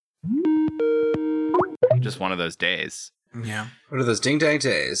Just one of those days. Yeah. What are those ding dang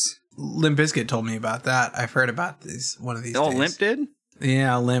days? Limp Bizkit told me about that. I've heard about one of these days. Limp did?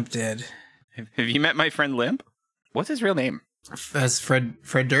 Yeah, Limp did. Have you met my friend Limp? What's his real name? That's Fred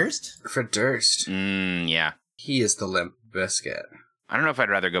Durst? Fred Durst. Yeah. He is the Limp Biscuit. I don't know if I'd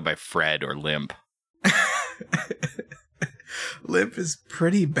rather go by Fred or Limp. Limp is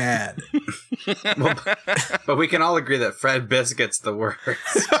pretty bad. Well, but we can all agree that Fred Biscuit's the worst.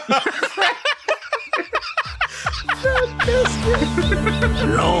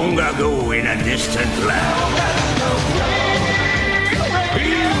 Long ago in a distant land.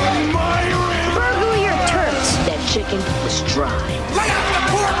 Even my For who are your turds? That chicken was dry. lay out the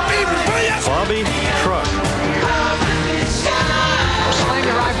pork beef, will ya? Bobby Truck. Slam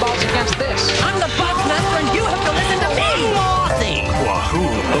your eyeballs against this. I'm the box master and you have to listen to me! Wahoo,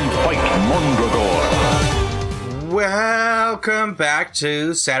 and fight Mondragor. Welcome back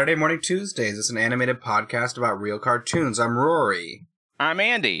to Saturday Morning Tuesdays. It's an animated podcast about real cartoons. I'm Rory. I'm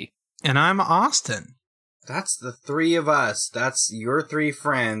Andy. And I'm Austin. That's the three of us. That's your three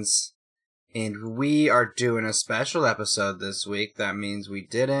friends. And we are doing a special episode this week. That means we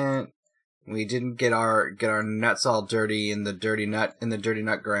didn't get our nuts all dirty in the dirty nut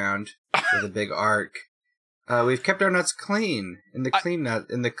ground with a big arc. We've kept our nuts clean in the clean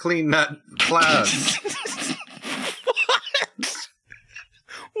nut clouds.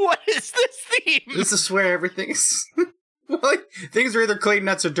 What is this theme? This is where everything's things are either clean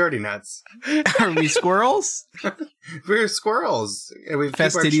nuts or dirty nuts. Are we squirrels? We're squirrels. And we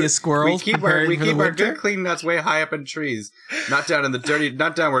Fastidious squirrels. We keep our good clean nuts way high up in trees, not down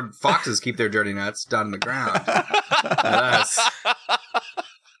where foxes keep their dirty nuts, down in the ground. Not us.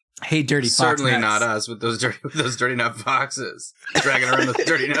 Hey, dirty fox Certainly nuts. not us with those dirty nut foxes dragging around those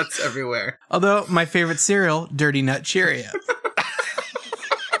dirty nuts everywhere. Although my favorite cereal, Dirty Nut Cheerios.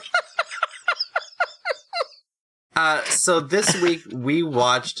 So this week we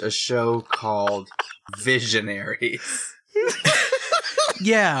watched a show called Visionaries.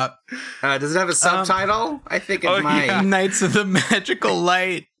 Yeah. Does it have a subtitle? I think it might. yeah. Knights of the Magical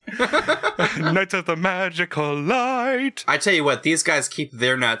Light. Knights of the Magical Light. I tell you what, these guys keep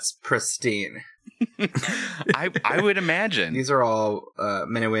their nuts pristine. I would imagine. These are all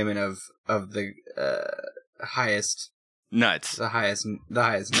men and women of the highest Nuts. the highest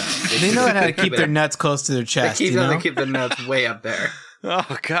nuts. They know how to keep their nuts close to their chest. They you know? keep the nuts way up there,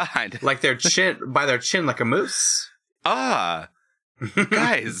 Oh, God. like their chin like a moose.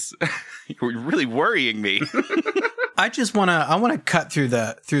 Guys, you're really worrying me. I want to cut through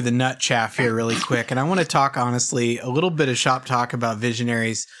the nut chaff here really quick, and I want to talk honestly a little bit of shop talk about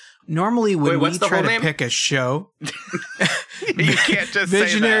Visionaries. Normally, when we try to pick a show, You can't just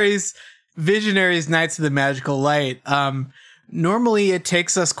Visionaries, Knights of the Magical Light. Normally, it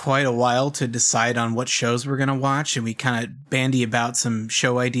takes us quite a while to decide on what shows we're going to watch, and we kind of bandy about some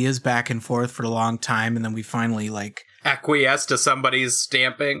show ideas back and forth for a long time, and then we finally Acquiesce to somebody's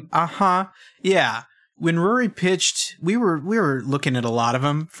stamping. Yeah. When Rory pitched, we were looking at a lot of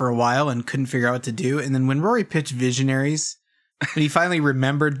them for a while and couldn't figure out what to do. And then when Rory pitched Visionaries, when he finally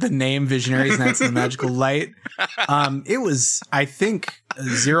remembered the name Visionaries, Knights of the Magical Light, it was, I think,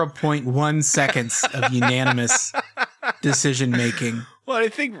 0.1 seconds of unanimous decision making. Well,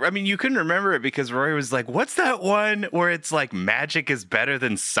 you couldn't remember it because Rory was like, what's that one where it's like magic is better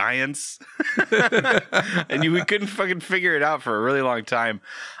than science? And we couldn't fucking figure it out for a really long time.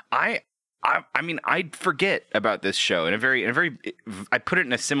 I forget about this show in a very, I put it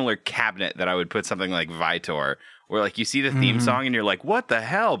in a similar cabinet that I would put something like Vitor, where like you see the theme song and you're like, what the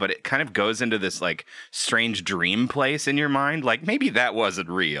hell? But it kind of goes into this like strange dream place in your mind. Like maybe that wasn't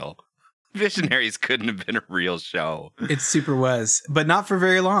real. Visionaries couldn't have been a real show. It super was, but not for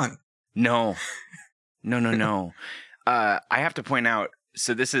very long. No. I have to point out,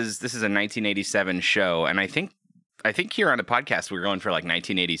 so this is a 1987 show, and I think here on the podcast we're going for like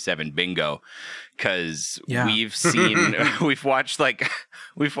 1987 bingo because we've watched like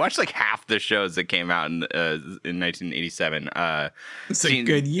half the shows that came out in 1987. It's a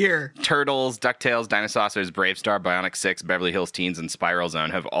good year. Turtles, DuckTales, Dinosaurs, Brave Star, Bionic 6, Beverly Hills Teens, and Spiral Zone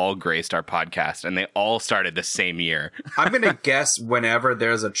have all graced our podcast, and they all started the same year. I'm gonna guess whenever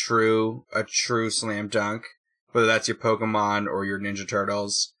there's a true slam dunk, whether that's your Pokemon or your Ninja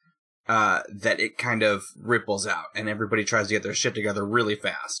Turtles, that it kind of ripples out and everybody tries to get their shit together really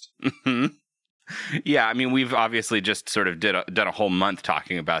fast. Mm-hmm. Yeah, I mean, we've obviously just sort of done a whole month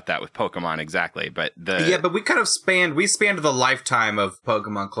talking about that with Pokemon, exactly. But we kind of spanned the lifetime of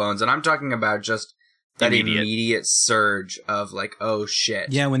Pokemon clones, and I'm talking about just that immediate surge of like, oh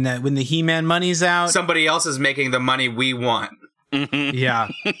shit. Yeah, when the He-Man money's out. Somebody else is making the money we want. Yeah.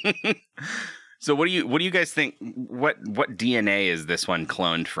 So what do you guys think? What DNA is this one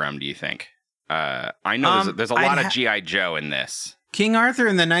cloned from? Do you think? I know there's a lot of G.I. Joe in this. King Arthur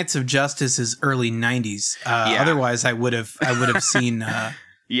and the Knights of Justice is early 90s. Otherwise, I would have seen.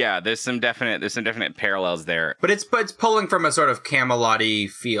 Yeah, there's some definite parallels there. But it's pulling from a sort of Camelot-y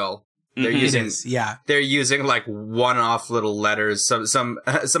feel. They're they're using like one-off little letters, some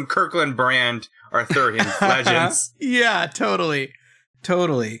Kirkland brand Arthurian legends. Yeah, totally.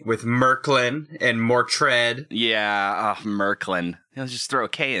 With Merklin and Mortred. Yeah, Merklin. Let's just throw a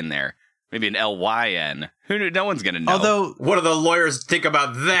K in there. Maybe an Lyn. Who knew? No one's gonna know. Although, what do the lawyers think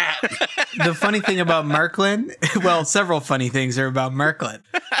about that? The funny thing about Merklin, well, several funny things are about Merklin,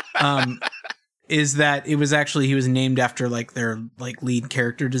 is that he was named after like their like lead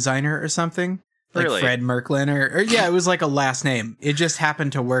character designer or something, like really? Fred Merklin, or yeah, it was like a last name. It just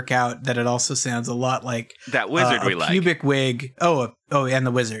happened to work out that it also sounds a lot like that wizard we like. Pubic wig. Oh, and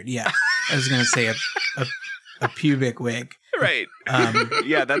the wizard. Yeah, I was gonna say a pubic wig. Right.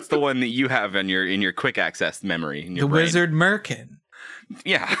 Yeah, that's the one that you have in your quick access memory. In your brain. Wizard Merkin.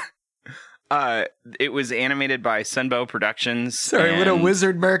 Yeah. It was animated by Sunbow Productions. Sorry, would a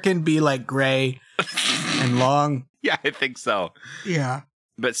Wizard Merkin be like gray and long? Yeah, I think so. Yeah.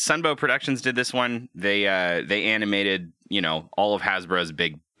 But Sunbow Productions did this one. They animated, all of Hasbro's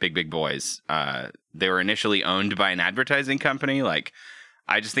big boys. They were initially owned by an advertising company. Like,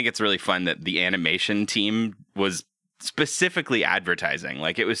 I just think it's really fun that the animation team was specifically advertising.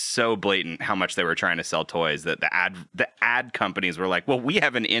 Like, it was so blatant how much they were trying to sell toys that the ad companies were like, well, we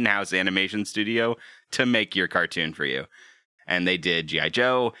have an in-house animation studio to make your cartoon for you. And they did G.I.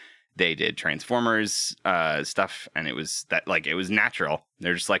 Joe, they did Transformers stuff, and it was natural.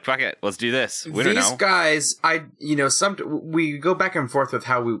 They're just like, fuck it, let's do this. We don't know. These guys, we go back and forth with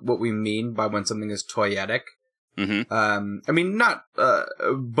what we mean by when something is toyetic. Mm-hmm.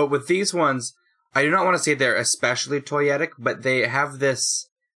 But with these ones, I do not want to say they're especially toyetic, but they have this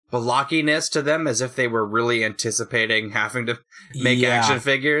blockiness to them as if they were really anticipating having to make action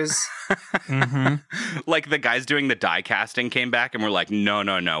figures. Mm-hmm. Like the guys doing the die casting came back and were like,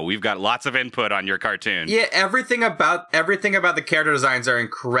 no, we've got lots of input on your cartoon. Yeah, everything about the character designs are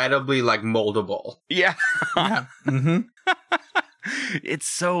incredibly like moldable. Yeah. Yeah. Mm-hmm. It's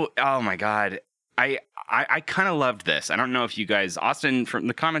so, oh my God. I kind of loved this. I don't know if you guys, Austin, from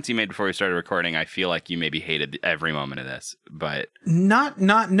the comments you made before we started recording, I feel like you maybe hated every moment of this, but not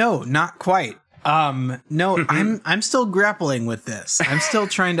quite. No, I'm still grappling with this. I'm still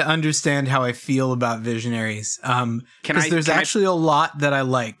trying to understand how I feel about Visionaries. Because there's actually a lot that I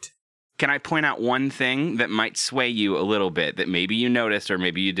liked. Can I point out one thing that might sway you a little bit that maybe you noticed or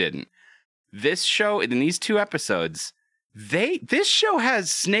maybe you didn't? This show, in these 2 episodes, this show has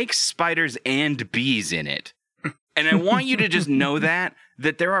snakes, spiders, and bees in it. And I want you to just know that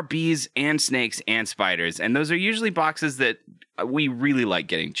there are bees and snakes and spiders. And those are usually boxes that we really like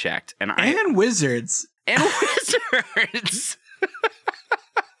getting checked. And wizards. And wizards.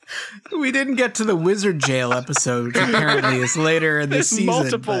 We didn't get to the wizard jail episode, which apparently is later in the season.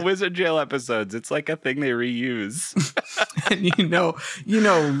 Multiple wizard jail episodes. It's like a thing they reuse.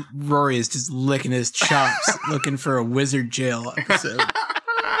 And Rory is just licking his chops looking for a wizard jail episode.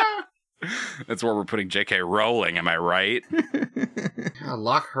 That's where we're putting J.K. Rowling, am I right?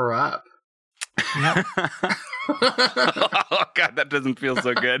 Lock her up. Yep. Oh, God, that doesn't feel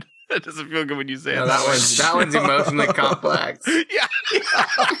so good. That doesn't feel good when you say it. That one's emotionally complex. Yeah.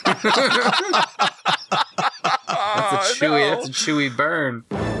 That's a chewy burn.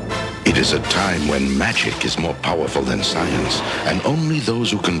 It is a time when magic is more powerful than science, and only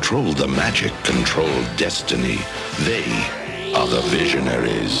those who control the magic control destiny. They are the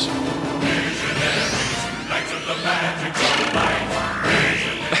Visionaries.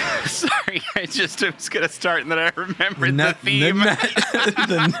 Sorry, I was going to start and then I remembered the theme.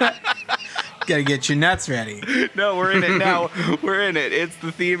 Gotta get your nuts ready. No, we're in it now. We're in it. It's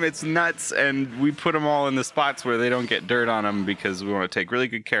the theme. It's nuts, and we put them all in the spots where they don't get dirt on them because we want to take really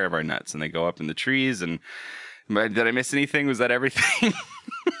good care of our nuts, and they go up in the trees. And did I miss anything? Was that everything?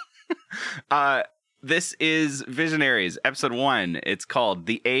 This is Visionaries, episode 1. It's called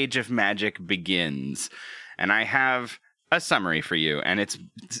The Age of Magic Begins, and I have a summary for you, and it's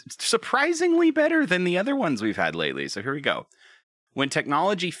surprisingly better than the other ones we've had lately. So here we go. When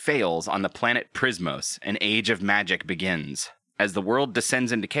technology fails on the planet Prismos, an age of magic begins. As the world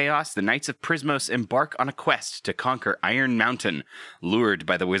descends into chaos, the Knights of Prismos embark on a quest to conquer Iron Mountain, lured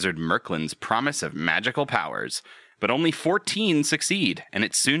by the wizard Merklin's promise of magical powers. But only 14 succeed, and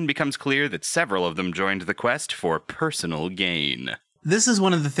it soon becomes clear that several of them joined the quest for personal gain. This is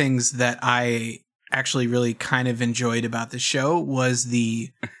one of the things that I actually really kind of enjoyed about the show was the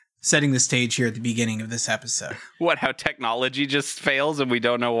setting the stage here at the beginning of this episode. What, how technology just fails and we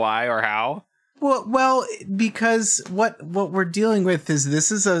don't know why or how? Well, because what we're dealing with is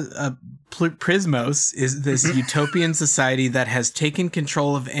this is a Prismos is this utopian society that has taken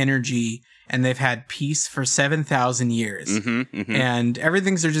control of energy, and they've had peace for 7,000 years, and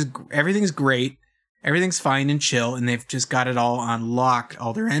everything's great, everything's fine and chill, and they've just got it all on lock,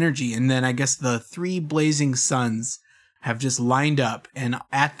 all their energy, and then I guess the 3 blazing suns have just lined up, and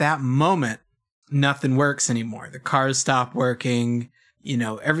at that moment, nothing works anymore. The cars stop working. You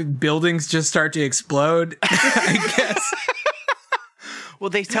know, every buildings just start to explode, I guess. Well,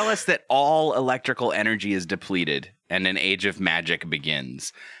 they tell us that all electrical energy is depleted and an age of magic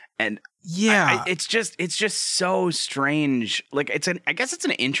begins. And yeah, it's just so strange. Like I guess it's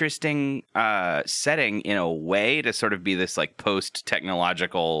an interesting setting in a way to sort of be this like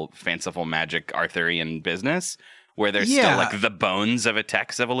post-technological fanciful magic Arthurian business where there's still like the bones of a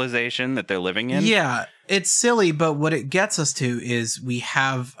tech civilization that they're living in. Yeah, it's silly, but what it gets us to is we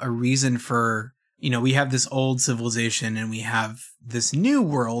have a reason for, we have this old civilization and we have this new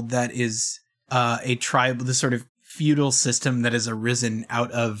world that is a tribal, this sort of feudal system that has arisen out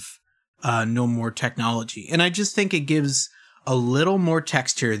of no more technology. And I just think it gives a little more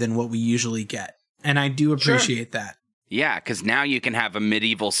texture than what we usually get. And I do appreciate that. Yeah, because now you can have a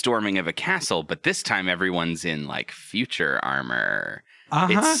medieval storming of a castle, but this time everyone's in like future armor.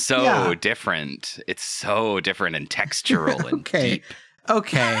 It's so different. It's so different and textural and deep.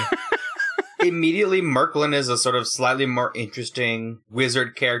 Okay. Immediately, Merklin is a sort of slightly more interesting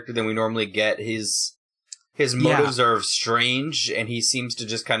wizard character than we normally get. His motives are strange, and he seems to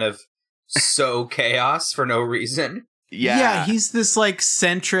just kind of sow chaos for no reason. Yeah, he's this like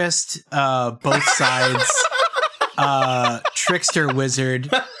centrist, both sides. Trickster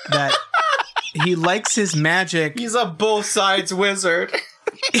wizard that he likes his magic. He's a both sides wizard.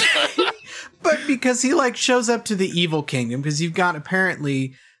 But because he like shows up to the evil kingdom, because you've got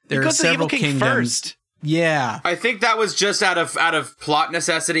apparently there are several kingdoms. First. Yeah. I think that was just out of plot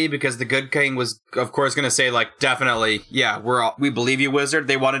necessity, because the good king was of course going to say like, definitely, yeah, we believe you, wizard.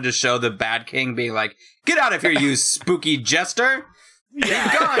 They wanted to show the bad king being like, get out of here, you spooky jester.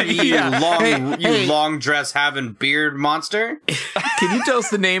 Yeah. Gone, you long dress having beard monster. Can you tell us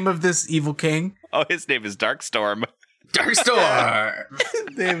the name of this evil king? Oh, his name is Darkstorm. Darkstorm.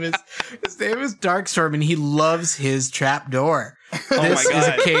 His name is Darkstorm, and he loves his trapdoor. This is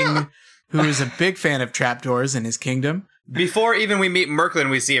a king who is a big fan of trapdoors in his kingdom. Before even we meet Merklin,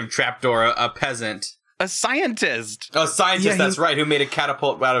 we see him trapdoor a peasant. A scientist. A scientist, that's right, who made a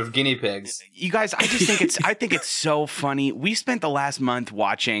catapult out of guinea pigs. You guys, I think it's so funny. We spent the last month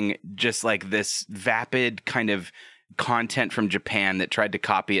watching just like this vapid kind of content from Japan that tried to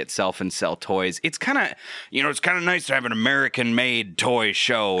copy itself and sell toys. It's kind of, it's kind of nice to have an American-made toy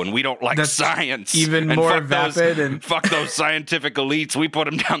show, and we don't like science. Even and more vapid. Fuck those scientific elites. We put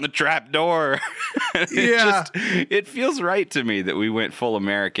them down the trap door. It feels right to me that we went full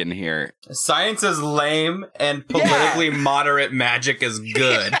American here. Science is lame, and politically moderate magic is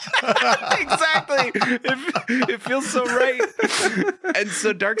good. Exactly. It feels so right. And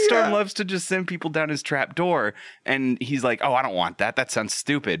so Darkstorm loves to just send people down his trap door, and he's like, oh, I don't want that. That sounds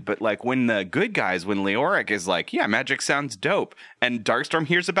stupid. But like when the good guys, when Leoric is like, yeah, magic sounds dope, and Darkstorm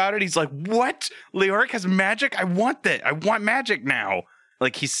hears about it, he's like, what? Leoric has magic? I want that. I want magic now.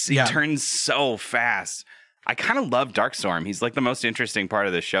 Like he turns so fast. I kind of love Darkstorm. He's like the most interesting part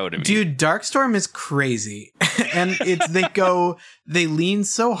of the show to me. Dude, Darkstorm is crazy. And they lean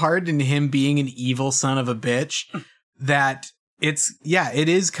so hard into him being an evil son of a bitch that it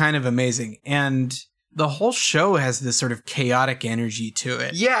is kind of amazing. And the whole show has this sort of chaotic energy to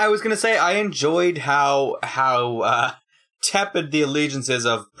it. Yeah, I was going to say, I enjoyed how tepid the allegiance is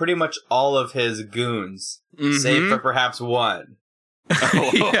of pretty much all of his goons, save for perhaps one.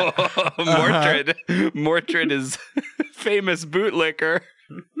 Mordred. Mordred is famous bootlicker.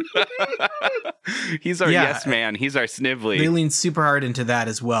 He's our yes man. He's our Snively. They lean super hard into that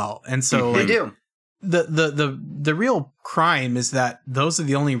as well. And so they do. The real crime is that those are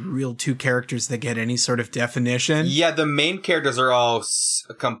the only real 2 characters that get any sort of definition. Yeah, the main characters are all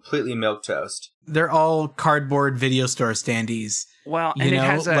completely milquetoast. They're all cardboard video store standees. Well, and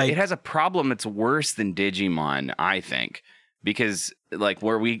it has a problem that's worse than Digimon, I think. Because like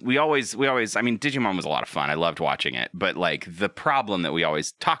where we always I mean, Digimon was a lot of fun. I loved watching it. But like the problem that we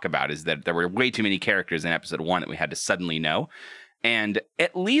always talk about is that there were way too many characters in episode 1 that we had to suddenly know. And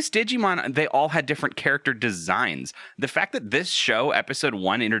at least Digimon, they all had different character designs. The fact that this show, episode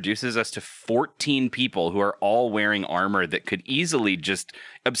 1, introduces us to 14 people who are all wearing armor that could easily just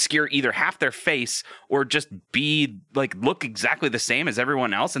obscure either half their face or just be like look exactly the same as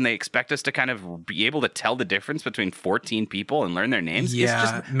everyone else, and they expect us to kind of be able to tell the difference between 14 people and learn their names. Yeah,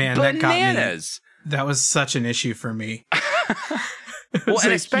 it's just man, bananas. That was such an issue for me. Well,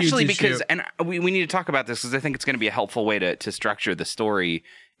 and especially huge because, issue. and we need to talk about this because I think it's going to be a helpful way to structure the story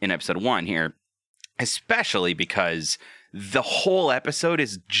in episode 1 here, especially because the whole episode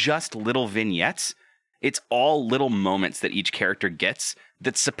is just little vignettes. It's all little moments that each character gets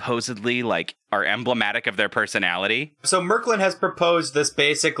that supposedly like are emblematic of their personality. So Merklin has proposed this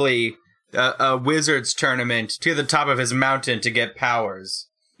basically a wizard's tournament to the top of his mountain to get powers.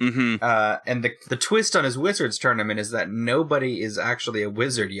 Mm-hmm. And the twist on his wizard's tournament is that nobody is actually a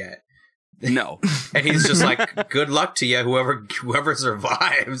wizard yet. No. And he's just like, good luck to you. Whoever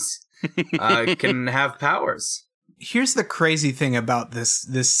survives can have powers. Here's the crazy thing about this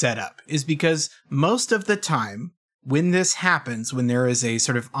setup is because most of the time when this happens, when there is a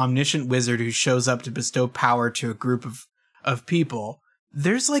sort of omniscient wizard who shows up to bestow power to a group of people,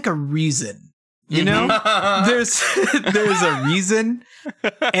 there's like a reason. You know, there's a reason,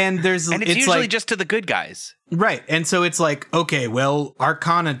 and it's usually like, just to the good guys, right? And so it's like, okay, well,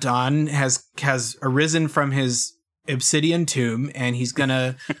 Arcanodon has arisen from his obsidian tomb, and he's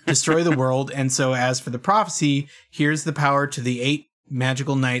gonna destroy the world. And so, as for the prophecy, here's the power to the 8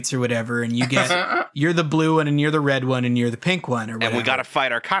 magical knights or whatever, and you're the blue one, and you're the red one, and you're the pink one, or whatever. And we got to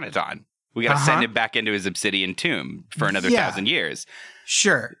fight Arcanodon. We got to send him back into his obsidian tomb for another 1,000 years.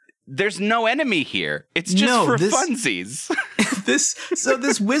 Sure. There's no enemy here. It's just for funsies.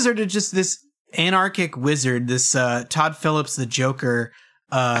 This wizard is just this anarchic wizard. This Todd Phillips, the Joker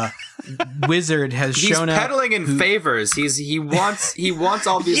wizard, has shown up. He's peddling in favors. He wants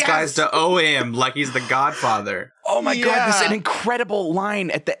all these guys to owe him like he's the Godfather. Oh my God! This is an incredible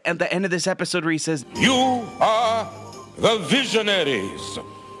line at the end of this episode where he says, You are the visionaries,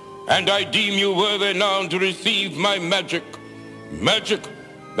 and I deem you worthy now to receive my magic. Magic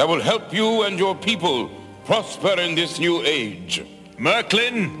that will help you and your people prosper in this new age.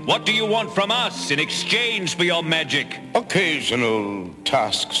 Merklin, what do you want from us in exchange for your magic? Occasional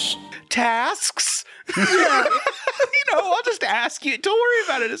tasks. Tasks? Yeah. I'll just ask you. Don't worry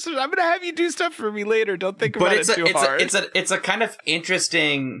about it. I'm going to have you do stuff for me later. Don't think about it too hard. It's a kind of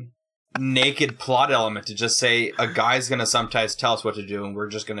interesting naked plot element to just say a guy's going to sometimes tell us what to do and we're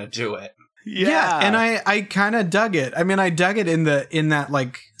just going to do it. Yeah, and I kind of dug it. I mean, I dug it in that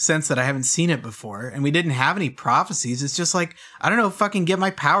like sense that I haven't seen it before, and we didn't have any prophecies. It's just like, I don't know, fucking get my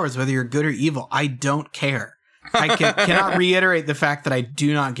powers, whether you're good or evil. I don't care. I cannot reiterate the fact that I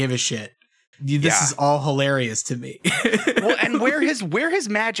do not give a shit. This is all hilarious to me. Well, and where has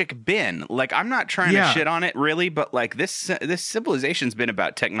magic been? Like, I'm not trying to shit on it really, but like this civilization's been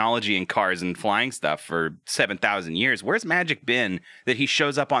about technology and cars and flying stuff for 7,000 years. Where's magic been that he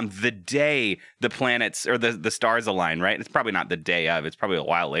shows up on the day the planets or the stars align, right? It's probably not the day of, it's probably a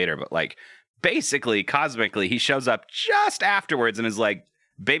while later, but like basically cosmically he shows up just afterwards and is like,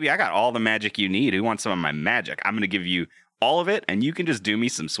 baby, I got all the magic you need. Who wants some of my magic? I'm going to give you all of it and you can just do me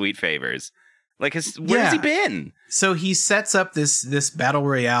some sweet favors. Like, where has he been? So he sets up this battle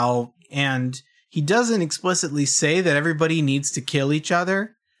royale, and he doesn't explicitly say that everybody needs to kill each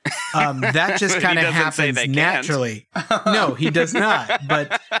other. That just kind of happens naturally. No, he does not.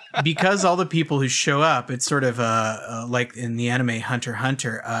 But because all the people who show up, it's sort of like in the anime Hunter x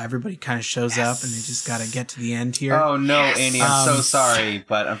Hunter, everybody kind of shows up, and they just got to get to the end here. Oh no, Annie, I'm so sorry,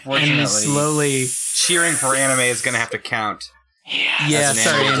 but unfortunately, and slowly cheering for anime is going to have to count. Yeah,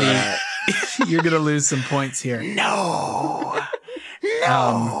 sorry, Andy. You're going to lose some points here. No.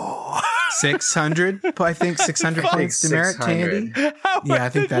 600, I think 600 points demerit to Andy. Yeah, I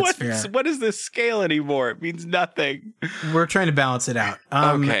think that's fair. What is this scale anymore? It means nothing. We're trying to balance it out.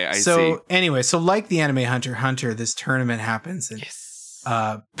 Okay, I see. So anyway, so like the anime Hunter x Hunter, this tournament happens. And, yes.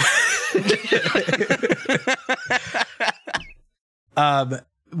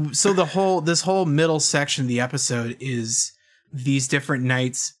 So this whole middle section of the episode is these different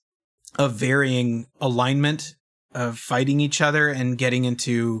knights of varying alignment of fighting each other and getting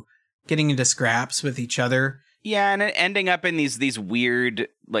into scraps with each other. Yeah, and ending up in these weird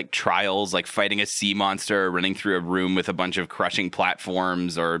like trials, like fighting a sea monster, or running through a room with a bunch of crushing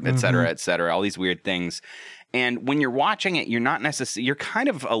platforms, or et cetera, all these weird things. And when you're watching it, you're kind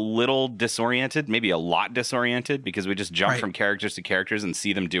of a little disoriented, maybe a lot disoriented, because we just jump from characters to characters and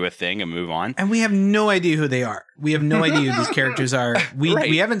see them do a thing and move on. And we have no idea who they are. We have no idea who these characters are.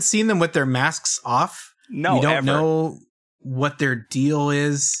 We haven't seen them with their masks off. No, we don't know. what their deal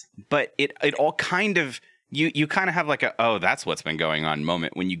is. But it all kind of, you kind of have like a, oh, that's what's been going on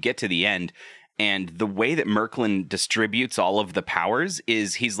moment when you get to the end. And the way that Merklin distributes all of the powers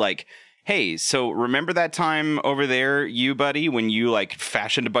is he's like, hey, so remember that time over there, you buddy, when you like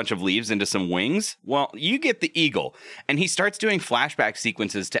fashioned a bunch of leaves into some wings? Well, you get the eagle. And he starts doing flashback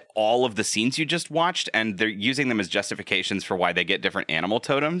sequences to all of the scenes you just watched, and they're using them as justifications for why they get different animal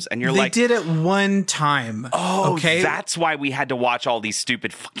totems. And you're like, they did it one time. Oh, okay. That's why we had to watch all these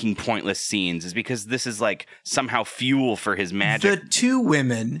stupid fucking pointless scenes, is because this is like somehow fuel for his magic. The two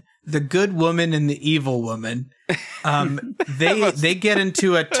women, the good woman and the evil woman, they get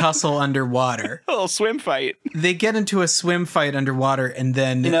into a tussle underwater. A little swim fight. They get into a swim fight underwater, and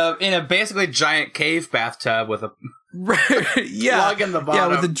then in a basically giant cave bathtub with a plug in the bottom. Yeah,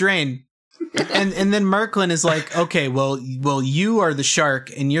 with a drain. And then Merklin is like, okay, well, you are the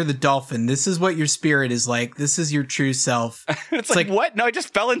shark and you're the dolphin. This is what your spirit is like. This is your true self. It's like, what? No, I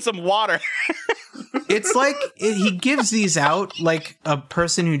just fell in some water. It's like he gives these out like a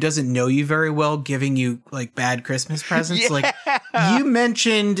person who doesn't know you very well, giving you like bad Christmas presents. Yeah. Like, you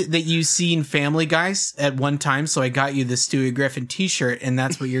mentioned that you seen Family Guy at one time, so I got you the Stewie Griffin t-shirt, and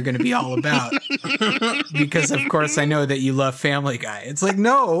that's what you're going to be all about. Because of course I know that you love Family Guy. It's like,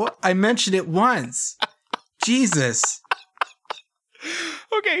 no, I mentioned it once. Jesus.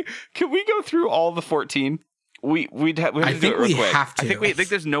 Okay, can we go through all the 14? We have to I think do it real we quick. have to. I think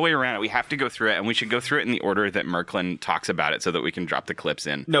there's no way around it. We have to go through it, and we should go through it in the order that Merklin talks about it, so that we can drop the clips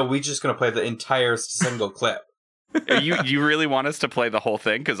in. No, we're just gonna play the entire single clip. You really want us to play the whole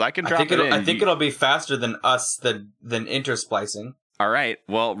thing? Because I can drop it in. I think it'll be faster than us than intersplicing. All right.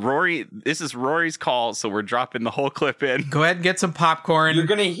 Well, Rory, this is Rory's call, so we're dropping the whole clip in. Go ahead and get some popcorn. You're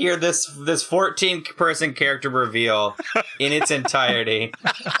gonna hear this 14-person character reveal in its entirety.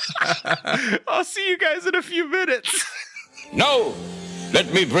 I'll see you guys in a few minutes. Now,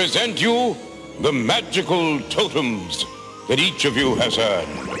 let me present you the magical totems that each of you has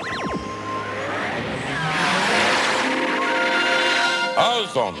earned.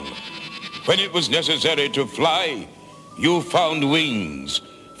 Arzon, when it was necessary to fly, you found wings.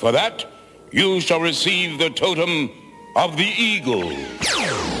 For that, you shall receive the totem of the eagle.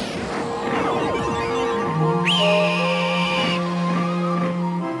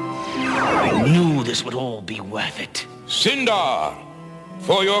 I knew this would all be worth it. Sindar,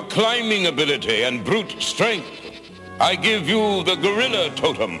 for your climbing ability and brute strength, I give you the gorilla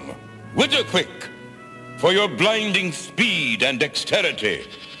totem. Witterquick, for your blinding speed and dexterity,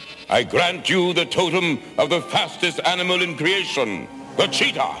 I grant you the totem of the fastest animal in creation, the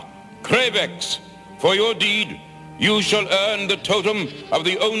cheetah. Krabex, for your deed, you shall earn the totem of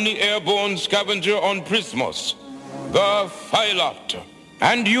the only airborne scavenger on Prismos, the Phylot.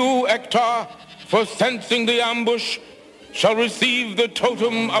 And you, Ektar, for sensing the ambush, shall receive the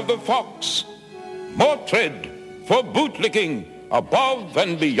totem of the fox. Mortred, for bootlicking, above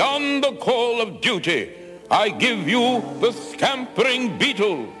and beyond the call of duty, I give you the scampering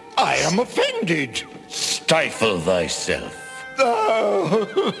beetle. I am offended. Stifle thyself.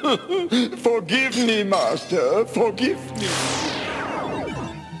 Forgive me, master. Forgive me.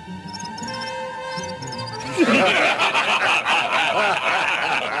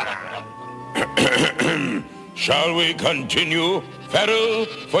 Shall we continue? Ferrell,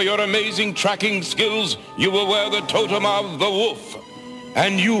 for your amazing tracking skills, you will wear the totem of the wolf.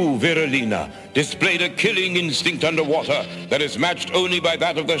 And you, Viralina, displayed a killing instinct underwater that is matched only by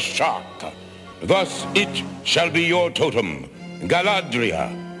that of the shark. Thus, it shall be your totem. Galadria.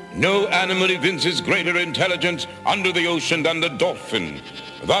 No animal evinces greater intelligence under the ocean than the dolphin.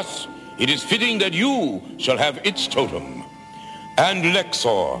 Thus, it is fitting that you shall have its totem. And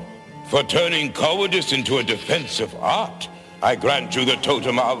Lexor, for turning cowardice into a defensive art, I grant you the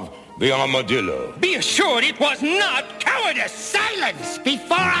totem of the armadillo. Be assured it was not cowardice. Silence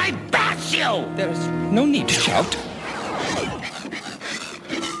before I bash you. There's no need to shout.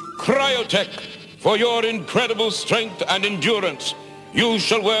 Cryotech, for your incredible strength and endurance, you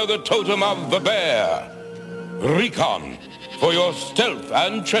shall wear the totem of the bear. Recon, for your stealth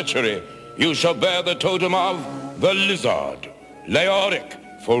and treachery, you shall bear the totem of the lizard. Leoric,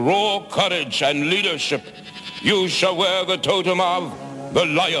 for raw courage and leadership, you shall wear the totem of the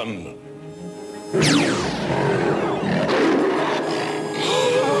lion.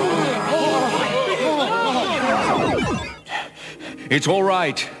 It's all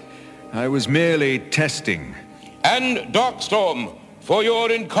right. I was merely testing. And Darkstorm, for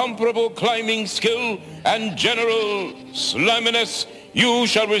your incomparable climbing skill and general sliminess, you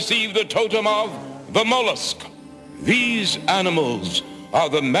shall receive the totem of the mollusk. These animals are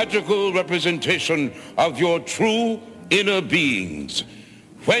the magical representation of your true inner beings.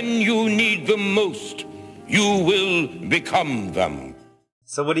 When you need them most, you will become them.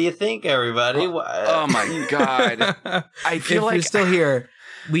 So what do you think, everybody? Oh my God. I feel if like you're still here,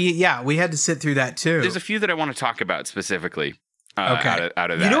 we had to sit through that too. there's a few that I want to talk about specifically. Okay.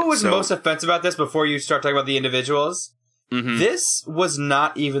 Out of that. You know what was most offensive about this before you start talking about the individuals? Mhm. This was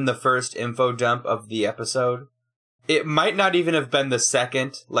not even the first info dump of the episode. It might not even have been the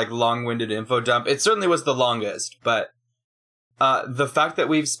second, long-winded info dump. It certainly was the longest, but the fact that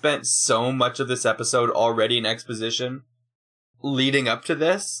we've spent so much of this episode already in exposition leading up to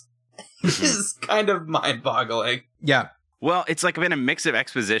this is kind of mind-boggling. Yeah. Well, it's been a mix of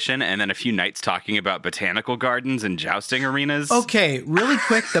exposition and then a few nights talking about botanical gardens and jousting arenas. Okay, really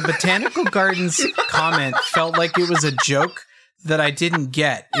quick, the botanical gardens comment felt like it was a joke that I didn't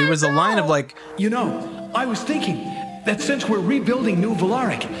get. It was a line of You know, I was thinking that since we're rebuilding New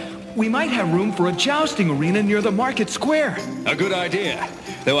Volaric, we might have room for a jousting arena near the market square. A good idea,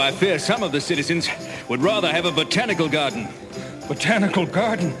 though I fear some of the citizens would rather have a botanical garden. Botanical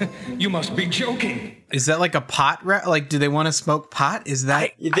garden? You must be joking. Is that like a pot? Do they want to smoke pot? Is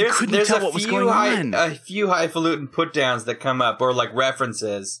that? There's tell what was going on. A few highfalutin put-downs that come up, or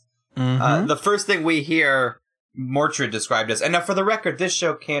references. Mhm. The first thing we hear, Mortrid described as, and now for the record, this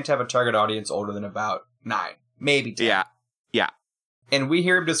show can't have a target audience older than about 9, maybe 10. Yeah. And we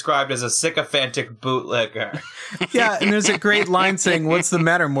hear him described as a sycophantic bootlicker. Yeah, and there's a great line saying, "What's the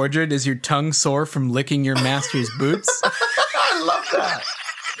matter, Mordred? Is your tongue sore from licking your master's boots?" I love that.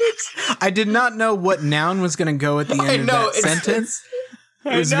 I did not know what noun was going to go at the end of that sentence.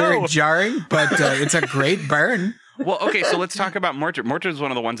 It was very jarring, but it's a great burn. Well, okay, so let's talk about Mordred. Mordred is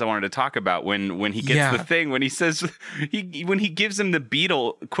one of the ones I wanted to talk about when he gets the thing, when he says, when he gives him the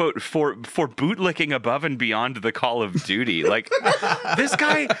beetle, quote, for bootlicking above and beyond the call of duty. This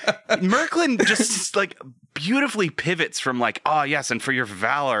guy, Merklin just beautifully pivots from oh yes, and for your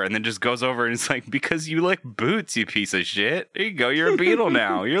valor, and then just goes over and it's because you lick boots, you piece of shit. There you go, you're a beetle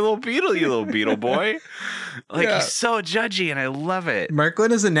now. You're a little beetle, you little beetle boy. He's so judgy and I love it. Merklin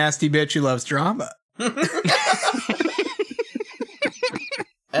is a nasty bitch who loves drama.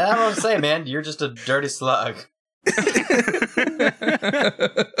 And I don't want to say, man, you're just a dirty slug.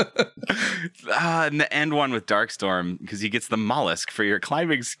 And the end one with Darkstorm, because he gets the mollusk for your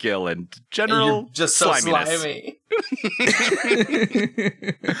climbing skill and general and you're just so sliminess. slimy.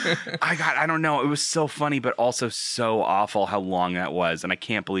 I don't know. It was so funny, but also so awful how long that was. And I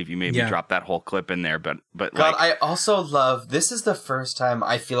can't believe you made me drop that whole clip in there. But God, I also love, this is the first time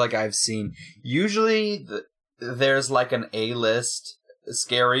I feel like I've seen, usually there's an A-list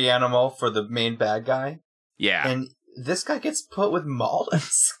scary animal for the main bad guy. Yeah. And this guy gets put with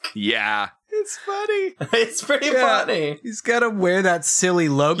mollusk. Yeah. It's funny. It's pretty funny. He's got to wear that silly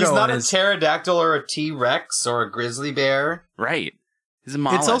logo. He's not a pterodactyl or a T-Rex or a grizzly bear. Right. He's a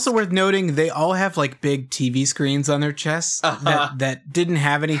mollusk. It's also worth noting they all have big TV screens on their chests that didn't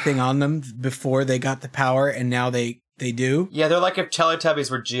have anything on them before they got the power, and now they do. Yeah, they're like if Teletubbies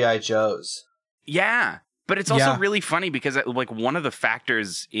were G.I. Joes. Yeah. But it's also really funny because one of the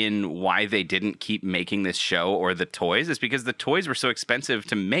factors in why they didn't keep making this show or the toys is because the toys were so expensive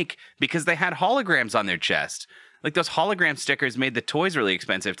to make because they had holograms on their chest. Those hologram stickers made the toys really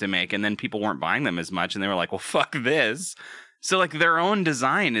expensive to make, and then people weren't buying them as much, and they were like, well, fuck this. So their own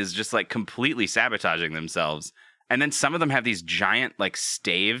design is just completely sabotaging themselves. And then some of them have these giant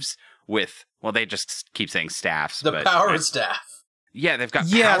staves with, well, they just keep saying staffs. The power staff. Yeah, they've got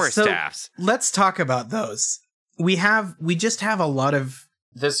power staffs. Let's talk about those. We just have a lot of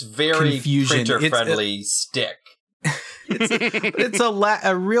this very printer-friendly stick. It's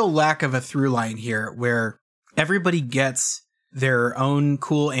a real lack of a through line here, where everybody gets their own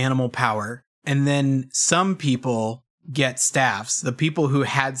cool animal power, and then some people get staffs. The people who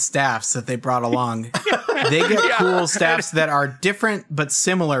had staffs that they brought along, they get cool staffs that are different but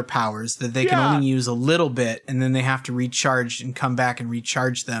similar powers that they can only use a little bit, and then they have to recharge and come back and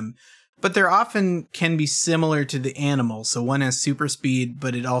recharge them. But they're often can be similar to the animal. So one has super speed,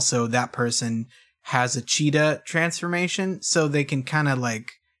 but it also, that person has a cheetah transformation, so they can kind of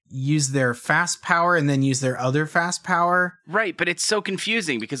use their fast power and then use their other fast power. Right, but it's so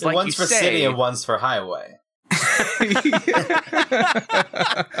confusing because one's for city and one's for highway.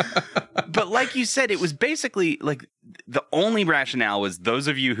 But like you said, it was basically the only rationale was those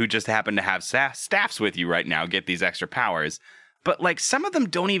of you who just happen to have staffs with you right now get these extra powers. But some of them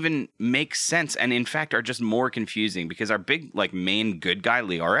don't even make sense, and in fact are just more confusing because our big main good guy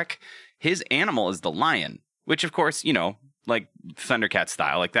Leoric, his animal is the lion, which of course, Thundercat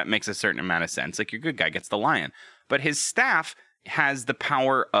style, that makes a certain amount of sense. Your good guy gets the lion, but his staff has the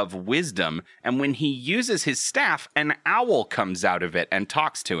power of wisdom, and when he uses his staff, an owl comes out of it and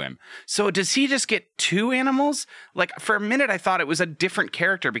talks to him. So does he just get 2 animals? Like, for a minute I thought it was a different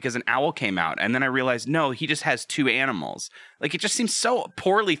character because an owl came out, and then I realized no, he just has 2 animals. Like, it just seems so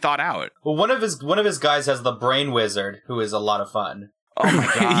poorly thought out. Well, one of his guys has the brain wizard, who is a lot of fun. Oh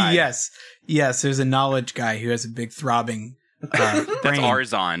my god. Yes, there's a knowledge guy who has a big throbbing brain. That's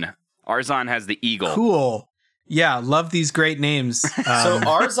Arzon. Arzon has the eagle. Cool. Yeah, love these great names. So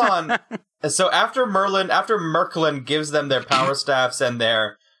Arzon, after Merklin gives them their power staffs and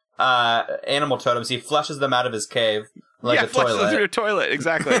their animal totems, he flushes them out of his cave like a toilet. Flushes them through a toilet,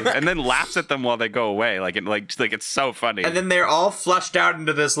 exactly, and then laughs at them while they go away. Like it's so funny. And then they're all flushed out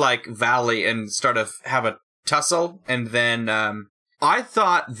into this like valley and start to have a tussle. And then I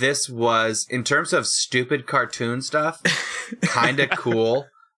thought this was, in terms of stupid cartoon stuff, kind of cool.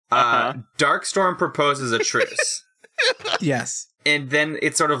 Darkstorm proposes a truce. Yes. And then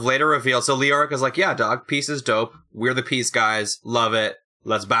it's sort of later revealed. So Leoric is like, yeah, dog, peace is dope. We're the peace guys. Love it.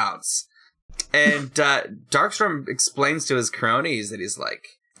 Let's bounce. And Darkstorm explains to his cronies that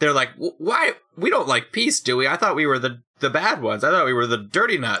they're like, why? We don't like peace, do we? I thought we were the bad ones. I thought we were the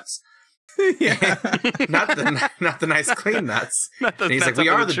dirty nuts. Yeah. not the nice clean nuts. And he's like, we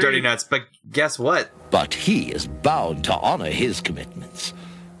are the dirty nuts, but guess what? But he is bound to honor his commitments.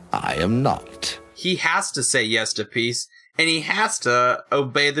 I am not. He has to say yes to peace, and he has to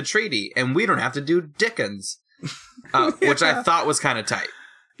obey the treaty, and we don't have to do Dickens, which I thought was kind of tight.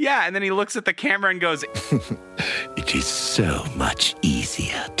 Yeah, and then he looks at the camera and goes, It is so much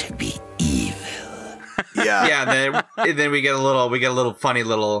easier to be evil. Yeah, and then we get a little funny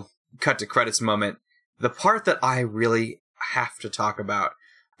little cut to credits moment. The part that I really have to talk about.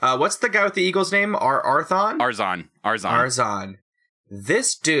 What's the guy with the eagle's name? Arzon? Arzon.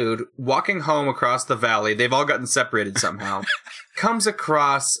 This dude, walking home across the valley, they've all gotten separated somehow, comes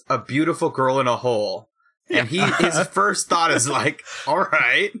across a beautiful girl in a hole. And his first thought is like, all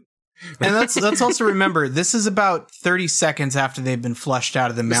right. And let's also remember, this is about 30 seconds after they've been flushed out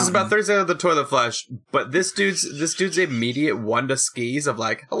of the mountain. This is about 30 seconds of the toilet flush. But this dude's immediate one to skis of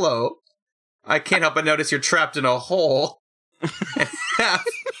like, hello, I can't help but notice you're trapped in a hole. And have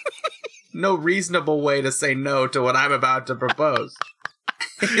no reasonable way to say no to what I'm about to propose.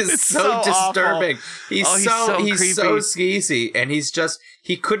 It's so disturbing. He's so skeezy, and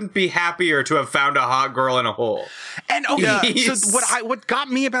he couldn't be happier to have found a hot girl in a hole. And so what got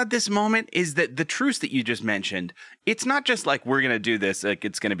me about this moment is that the truce that you just mentioned, it's not just like we're gonna do this, like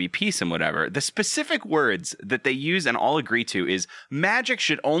it's gonna be peace and whatever. The specific words that they use and all agree to is magic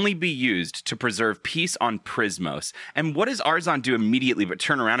should only be used to preserve peace on Prismos. And what does Arzon do immediately but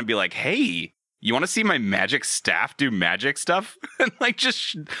turn around and be like, hey, you want to see my magic staff do magic stuff? And like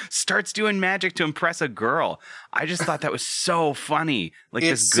just starts doing magic to impress a girl. I just thought that was so funny. Like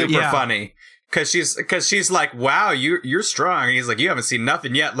it's super funny because she's like, wow, you're strong. And he's like, you haven't seen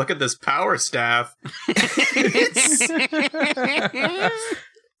nothing yet. Look at this power staff.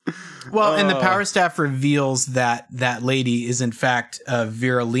 Well, and the power staff reveals that lady is in fact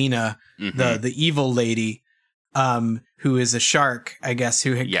Viralina, the evil lady, who is a shark, I guess,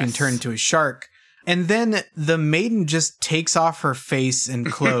 who can turn into a shark. And then the maiden just takes off her face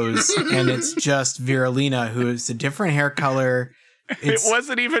and clothes, and it's just Viralina, who is a different hair color. It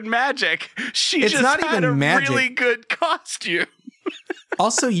wasn't even magic. She just not had even a magic. Really good costume.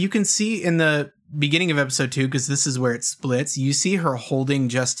 Also, you can see in the beginning of episode 2, because this is where it splits, you see her holding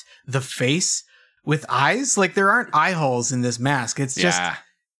just the face with eyes. Like, there aren't eye holes in this mask. It's just...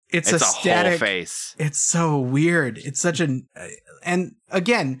 It's a static whole face. It's so weird. It's such and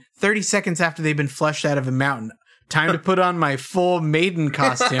again, 30 seconds after they've been flushed out of a mountain, time to put on my full maiden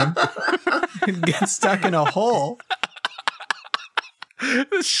costume and get stuck in a hole.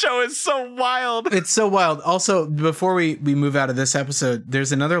 This show is so wild. It's so wild. Also, before we move out of this episode,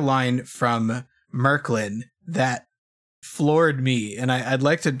 there's another line from Merklin that floored me, and I'd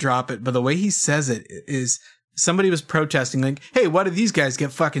like to drop it, but the way he says it is... Somebody was protesting, like, hey, why do these guys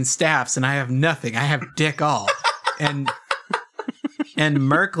get fucking staffs and I have nothing? I have dick all. and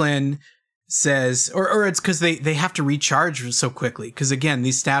Merklin says, or it's because they have to recharge so quickly. Because, again,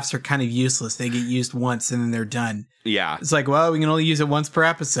 these staffs are kind of useless. They get used once and then they're done. Yeah. It's like, well, we can only use it once per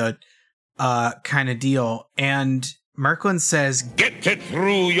episode kind of deal. And Merklin says, get it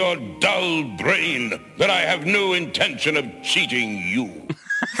through your dull brain that I have no intention of cheating you.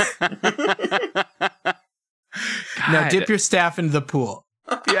 Now dip your staff into the pool.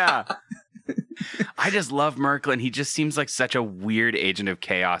 Yeah. I just love Merklin. He just seems like such a weird agent of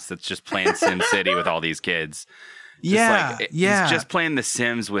chaos that's just playing SimCity with all these kids. He's just playing The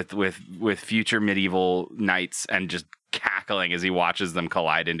Sims with future medieval knights and just cackling cackling as he watches them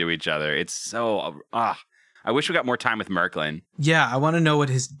collide into each other. It's so I wish we got more time with Merklin. Yeah, I want to know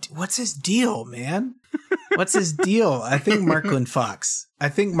what's his deal, man. What's his deal? I think Merklin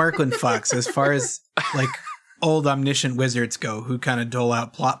fucks as far as like old omniscient wizards go who kind of dole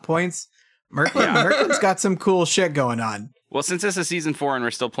out plot points. Merklin's got some cool shit going on. Well, since this is season 4 and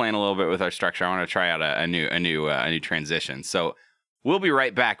we're still playing a little bit with our structure, I want to try out a new transition. So we'll be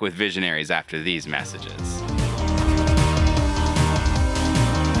right back with Visionaries after these messages.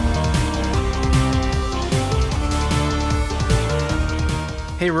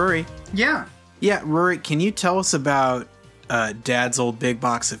 Hey, Rory. Yeah. Yeah, Rory, can you tell us about Dad's Old Big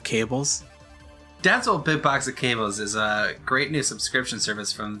Box of Cables? Dad's Old Big Box of Cables is a great new subscription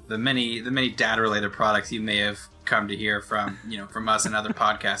service from the many dad-related products you may have come to hear from, from us and other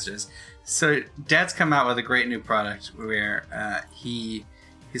podcasters. So Dad's come out with a great new product where he's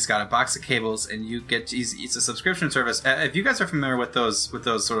got a box of cables, and you get it's a subscription service. If you guys are familiar with those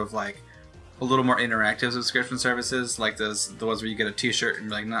sort of like a little more interactive subscription services, like the ones where you get a T-shirt and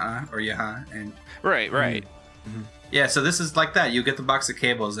you're like, nah, or yeah, and right. Mm-hmm. Yeah, so this is like that. You get the box of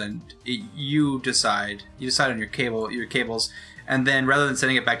cables, and you decide on your cables, and then rather than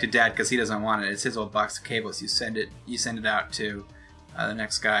sending it back to Dad because he doesn't want it, it's his old box of cables. You send it out to the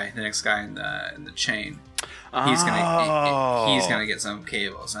next guy in the chain. He's gonna get some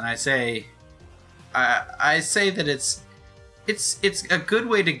cables, and I say that it's a good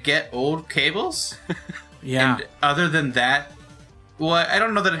way to get old cables. Yeah. And other than that, well, I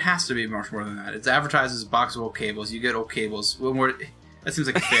don't know that it has to be much more than that. It's advertised as a box of old cables. You get old cables. That seems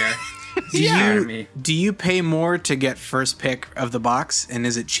like fair. Do you pay more to get first pick of the box, and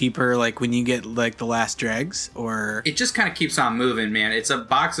is it cheaper like when you get like the last dregs, or it just kind of keeps on moving, man? It's a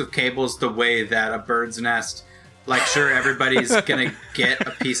box of cables the way that a bird's nest. Like, sure, everybody's gonna get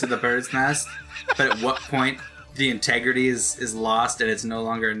a piece of the bird's nest, but at what point the integrity is lost and it's no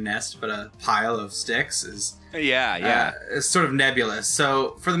longer a nest but a pile of sticks is it's sort of nebulous.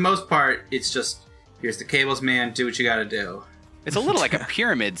 So for the most part, it's just, here's the cables, man, do what you gotta do. It's a little like a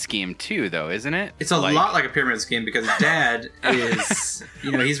pyramid scheme too, though, isn't it? It's a lot like a pyramid scheme because Dad is,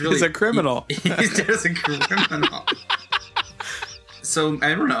 he's a criminal. He's a criminal. So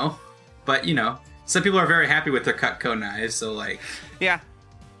I don't know, but some people are very happy with their Cutco knives. So like, yeah.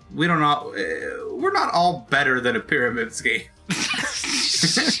 We're not all better than a pyramid scheme.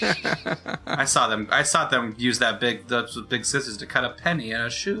 I saw them use those big scissors to cut a penny in a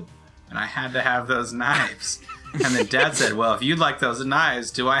shoe, and I had to have those knives. And then Dad said, "Well, if you'd like those knives,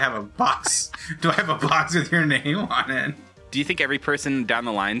 do I have a box? Do I have a box with your name on it?" Do you think every person down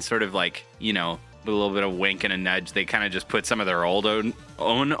the line, sort of like with a little bit of wink and a nudge, they kind of just put some of their own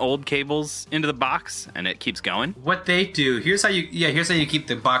old cables into the box and it keeps going? What they do, here's how you keep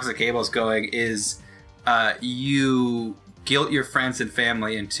the box of cables going is you guilt your friends and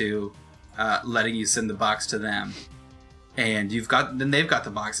family into letting you send the box to them. And they've got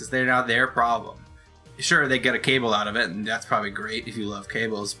the boxes. They're now their problem. Sure, they get a cable out of it, and that's probably great if you love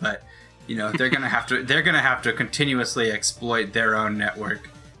cables, but they're gonna have to continuously exploit their own network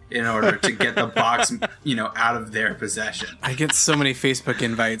in order to get the box, out of their possession. I get so many Facebook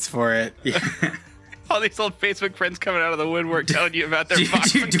invites for it. Yeah. All these old Facebook friends coming out of the woodwork telling you about their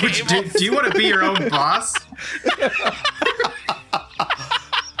box of cables. Do you want to be your own boss?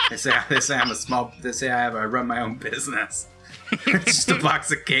 They say I run my own business. It's just a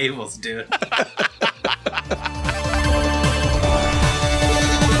box of cables, dude.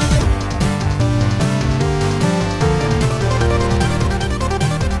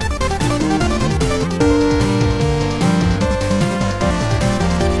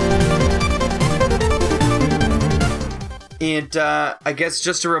 And I guess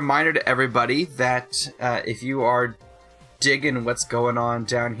just a reminder to everybody that if you are digging what's going on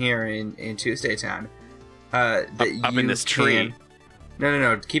down here in Tuesday Town, that up in this tree.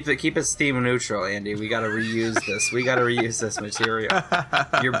 No. Keep us theme neutral, Andy. We got to reuse this. We got to reuse this material.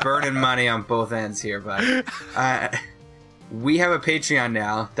 You're burning money on both ends here, bud. We have a Patreon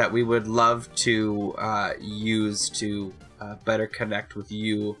now that we would love to use to better connect with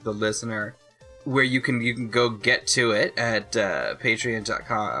you, the listener. Where you can go get to it at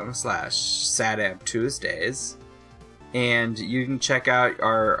patreon.com/SadAmpTuesdays, and you can check out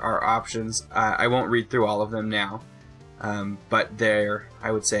our options. I won't read through all of them now, but they're,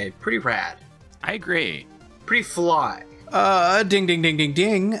 I would say, pretty rad. I agree. Pretty fly. Ding, ding, ding, ding,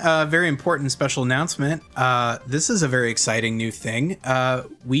 ding. Very important special announcement. This is a very exciting new thing.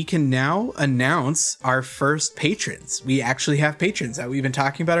 We can now announce our first patrons. We actually have patrons. We've been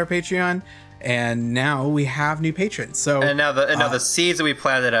talking about our Patreon, and now we have new patrons. So and now the seeds that we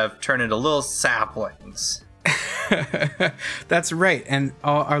planted have turned into little saplings. That's right. And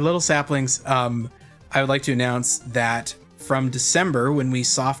our little saplings, I would like to announce that from December, when we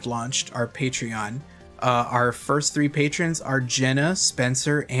soft launched our Patreon, our first 3 patrons are Jenna,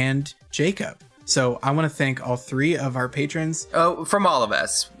 Spencer, and Jacob. So I want to thank all 3 of our patrons. Oh, from all of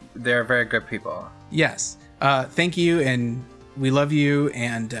us. They're very good people. Yes. Thank you, and we love you,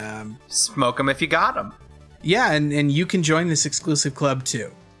 and... smoke them if you got them. Yeah, and you can join this exclusive club,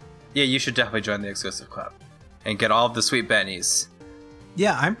 too. Yeah, you should definitely join the exclusive club and get all of the sweet bennies.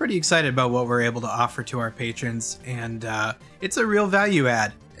 Yeah, I'm pretty excited about what we're able to offer to our patrons, and it's a real value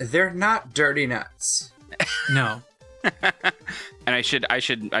add. They're not dirty nuts. No. And I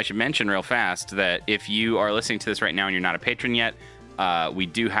should mention real fast that if you are listening to this right now and you're not a patron yet, we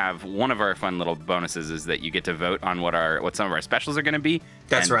do have one of our fun little bonuses is that you get to vote on what some of our specials are going to be.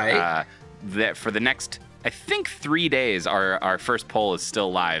 That's right. That for the next, I think, 3 days, our first poll is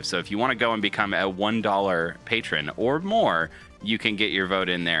still live. So if you want to go and become a $1 patron or more, you can get your vote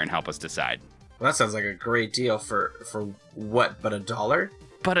in there and help us decide. Well, that sounds like a great deal for what? But $1?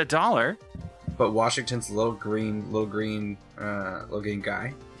 But $1? But Washington's little green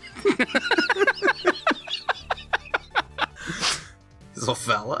guy. This little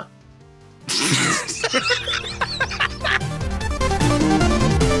fella.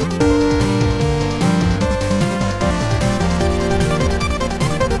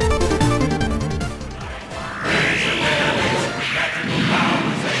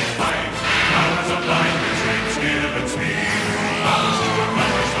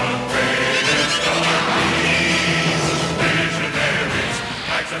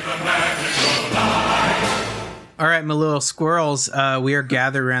 All right, my little squirrels, we are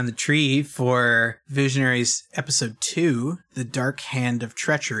gathered around the tree for Visionaries Episode 2, The Dark Hand of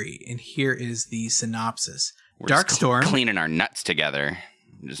Treachery. And here is the synopsis. We're Darkstorm. Cleaning our nuts together,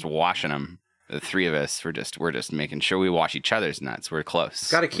 just washing them. The 3 of us, we're just making sure we wash each other's nuts. We're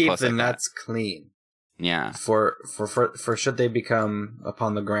close. Got to keep the nuts clean. Yeah. For should they become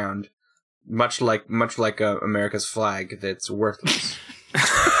upon the ground, much like America's flag, that's worthless.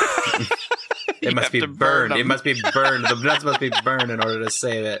 It must be burned. It must be burned. The nuts must be burned in order to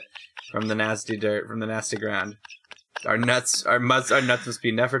save it from the nasty dirt, from the nasty ground. Our nuts must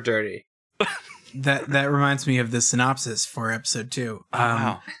be never dirty. That reminds me of the synopsis for episode 2.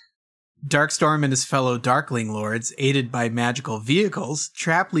 Wow. Darkstorm and his fellow Darkling Lords, aided by magical vehicles,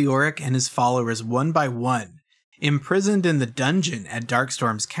 trap Leoric and his followers one by one. Imprisoned in the dungeon at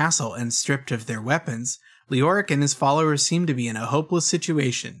Darkstorm's castle and stripped of their weapons, Leoric and his followers seem to be in a hopeless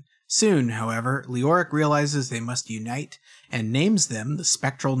situation. Soon, however, Leoric realizes they must unite and names them the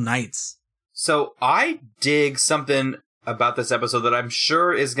Spectral Knights. So I dig something about this episode that I'm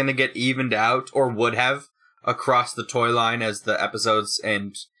sure is going to get evened out, or would have, across the toy line as the episodes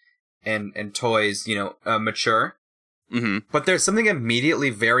and toys, mature. Mm-hmm. But there's something immediately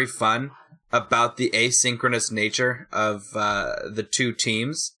very fun about the asynchronous nature of the 2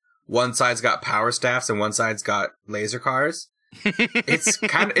 teams. One side's got power staffs and one side's got laser cars.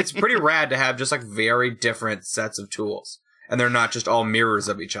 It's pretty rad to have just like very different sets of tools, and they're not just all mirrors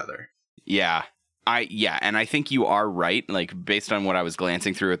of each other. Yeah. And I think you are right. Like, based on what I was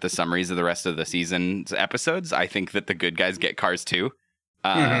glancing through at the summaries of the rest of the season's episodes, I think that the good guys get cars too.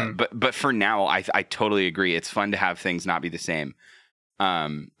 But for now, I totally agree. It's fun to have things not be the same.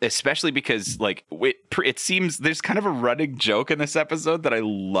 Especially because, like, it seems there's kind of a running joke in this episode that I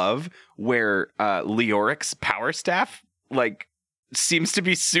love, where Leoric's power staff, like, seems to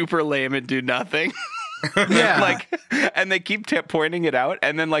be super lame and do nothing. Yeah. And they keep pointing it out,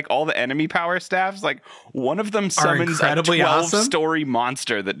 and then, like, all the enemy power staffs, like, one of them summons a 12-story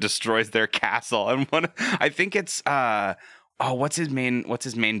monster that destroys their castle, and I think it's what's his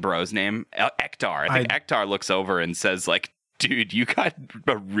main bro's name? Ektar. I think Ektar looks over and says, like, dude, you got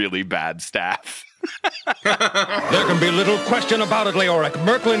a really bad staff. There can be little question about it, Leoric.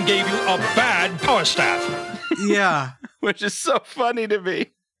 Merklin gave you a bad power staff. Yeah. Which is so funny to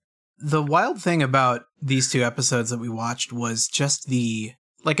me. The wild thing about these 2 episodes that we watched was just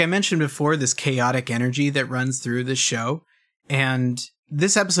like I mentioned before, this chaotic energy that runs through the show. And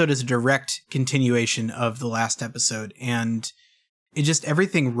this episode is a direct continuation of the last episode. And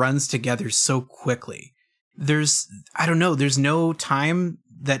everything runs together so quickly. There's no time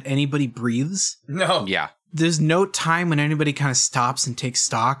that anybody breathes. No. Yeah. There's no time when anybody kind of stops and takes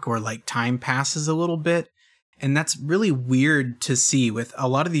stock, or like time passes a little bit. And that's really weird to see with a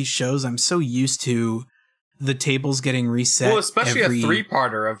lot of these shows. I'm so used to the tables getting reset. Well, especially a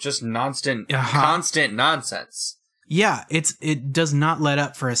 3-parter of just constant nonsense. Yeah, it does not let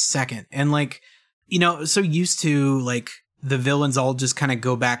up for a second. And like, so used to like the villains all just kind of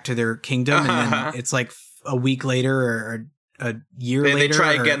go back to their kingdom, and then it's like a week later or a year later. They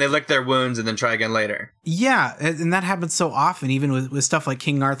try again. They lick their wounds and then try again later. Yeah, and that happens so often, even with stuff like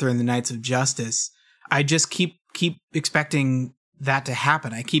King Arthur and the Knights of Justice. I just keep expecting that to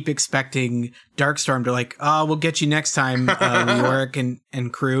happen. I keep expecting Darkstorm to like, oh, we'll get you next time, Leoric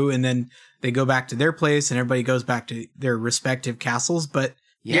and crew, and then they go back to their place and everybody goes back to their respective castles. But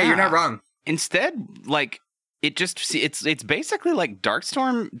yeah, you're not wrong. Instead, like, it's basically like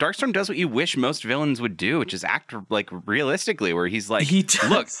Darkstorm. Darkstorm does what you wish most villains would do, which is act like realistically, where he's like,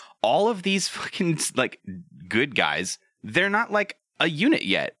 look, all of these fucking like good guys, they're not like a unit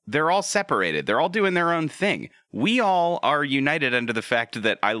yet. They're all separated. They're all doing their own thing. We all are united under the fact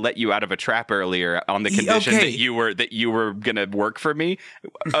that I let you out of a trap earlier on the condition that you were gonna work for me.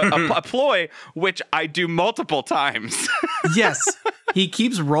 A ploy which I do multiple times. Yes. He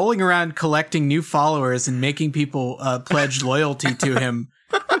keeps rolling around collecting new followers and making people pledge loyalty to him.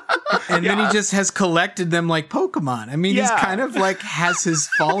 And then he just has collected them like Pokemon. I mean, he's kind of like has his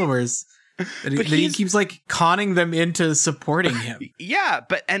followers. But he keeps like conning them into supporting him. Yeah,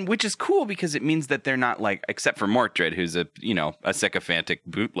 and which is cool because it means that they're not like, except for Mordred, who's a sycophantic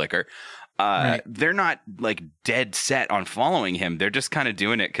bootlicker. Right. They're not like dead set on following him. They're just kind of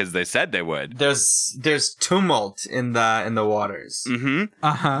doing it because they said they would. There's tumult in the waters.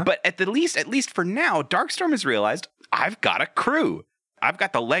 Mm-hmm. But at least for now, Darkstorm has realized I've got a crew. I've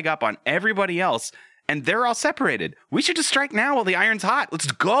got the leg up on everybody else. And they're all separated. We should just strike now while the iron's hot. Let's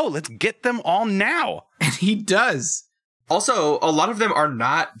go. Let's get them all now. And he does. Also, a lot of them are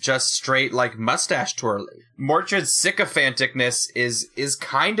not just straight, like, mustache twirly. Mordred's sycophanticness is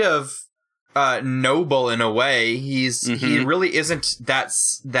kind of noble in a way. He really isn't that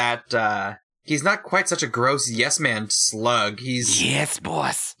he's not quite such a gross yes man slug. Yes,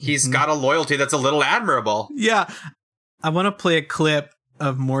 boss. He's got a loyalty that's a little admirable. Yeah. I want to play a clip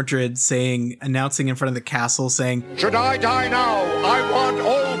of Mordred announcing in front of the castle, saying, "Should I die now, I want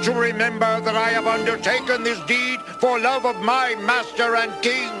all to remember that I have undertaken this deed for love of my master and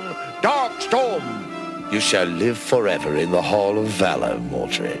king, Darkstorm." You shall live forever in the Hall of Valor,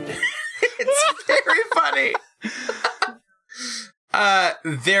 Mordred. It's very funny.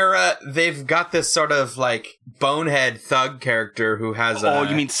 They've got this sort of like bonehead thug character who has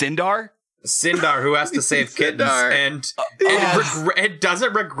you mean Sindar? Sindar, who has to save kittens and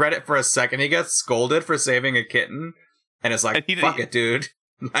doesn't regret it for a second. He gets scolded for saving a kitten, and it's like, fuck it, dude.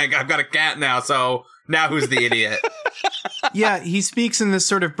 Like, I've got a cat now, so now who's the idiot? Yeah, he speaks in this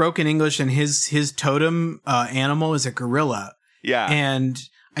sort of broken English, and his totem animal is a gorilla. Yeah. And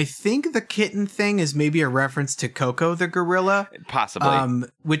I think the kitten thing is maybe a reference to Coco the gorilla. Possibly.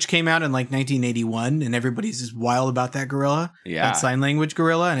 Which came out in like 1981, and everybody's just wild about that gorilla. Yeah. That sign language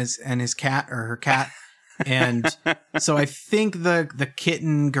gorilla and his cat or her cat. And so I think the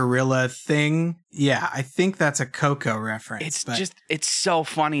kitten gorilla thing, I think that's a Coco reference. It's so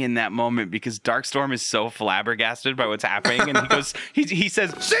funny in that moment because Darkstorm is so flabbergasted by what's happening, and he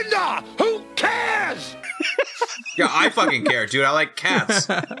says, "Sindar, who cares?" Yeah, I fucking care, dude. I like cats.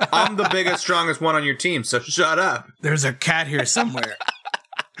 I'm the biggest, strongest one on your team, so shut up. There's a cat here somewhere.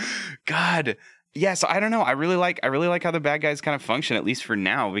 God. Yeah, so I don't know. I really like how the bad guys kind of function, at least for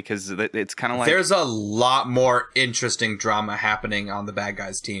now, because it's kind of like there's a lot more interesting drama happening on the bad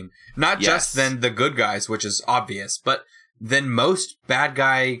guys team. Not just than the good guys, which is obvious, but than most bad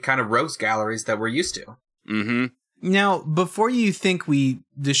guy kind of rogues galleries that we're used to. Mm-hmm. Now, before you think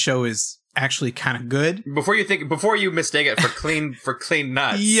this show is actually kind of good, before you mistake it for clean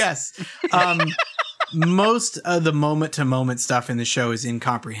nuts. Yes. Most of the moment-to-moment stuff in the show is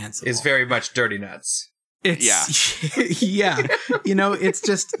incomprehensible. It's very much dirty nuts. Yeah. You know, it's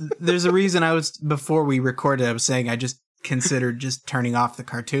just, there's a reason before we recorded, I was saying I just considered just turning off the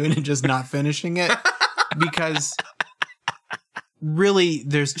cartoon and just not finishing it. Because really,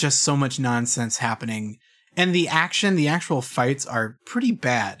 there's just so much nonsense happening. And the actual fights are pretty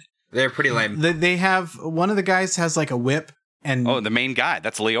bad. They're pretty lame. They have, one of the guys has like a whip. And the main guy,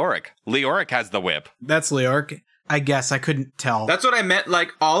 that's Leoric. Leoric has the whip. That's Leoric. I guess I couldn't tell. That's what I meant.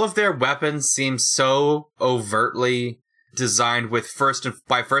 Like, all of their weapons seem so overtly designed with first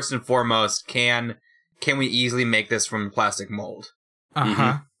and foremost, can we easily make this from plastic mold?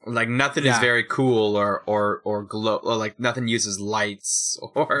 Uh-huh. Like, nothing is very cool or glow, or like nothing uses lights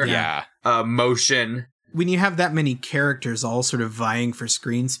or motion. When you have that many characters all sort of vying for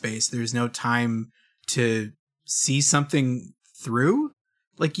screen space, there's no time to see something through.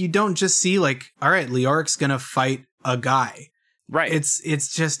 Like, you don't just see like, all right, Leoric's gonna fight a guy. Right. It's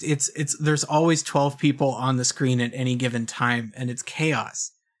there's always 12 people on the screen at any given time, and it's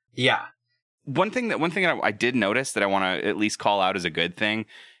chaos. Yeah. One thing I did notice that I want to at least call out as a good thing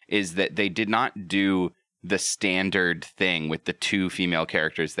is that they did not do the standard thing with the two female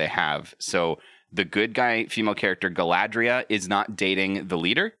characters they have. So the good guy female character Galadriel is not dating the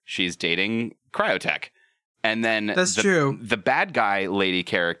leader. She's dating Cryotech. And then That's true. The bad guy lady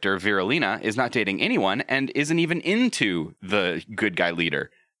character, Viralina, is not dating anyone and isn't even into the good guy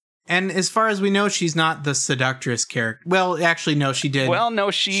leader. And as far as we know, she's not the seductress character. Well, actually, no, she did. Well, no,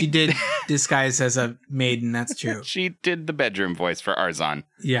 she did disguise as a maiden. That's true. She did the bedroom voice for Arzon.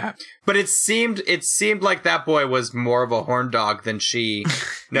 Yeah. But it seemed like that boy was more of a horn dog than she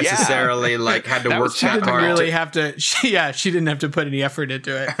necessarily like had to work She that didn't hard. really have to. She didn't have to put any effort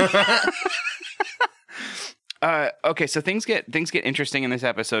into it. Okay, so things get interesting in this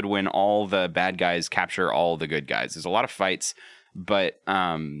episode when all the bad guys capture all the good guys. There's a lot of fights, but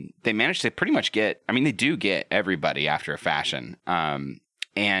they manage to pretty much get. I mean, they do get everybody after a fashion.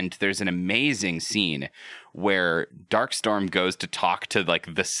 And there's an amazing scene where Darkstorm goes to talk to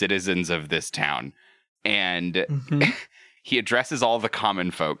like the citizens of this town, and he addresses all the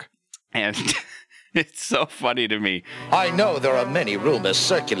common folk, and it's so funny to me. I know there are many rumors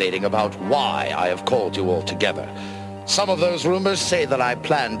circulating about why I have called you all together. Some of those rumors say that I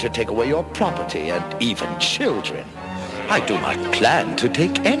plan to take away your property and even children. I do not plan to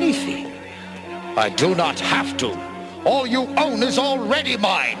take anything. I do not have to. All you own is already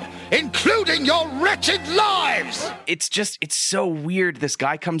mine, including your wretched lives! It's so weird. This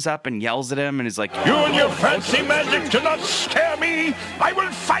guy comes up and yells at him and is like, You and your fancy magic do not scare me. I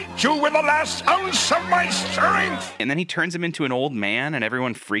will fight you with the last ounce of my strength. And then he turns him into an old man and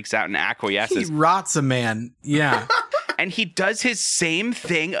everyone freaks out and acquiesces. He rots a man. Yeah. And he does his same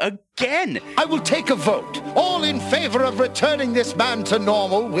thing again. I will take a vote. All in favor of returning this man to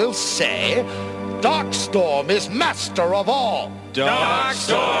normal will say, Darkstorm is master of all.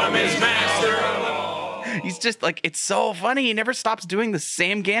 Darkstorm is master of all. He's just like, it's so funny. He never stops doing the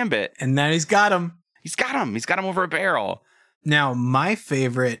same gambit. And now he's got him. He's got him over a barrel. Now, my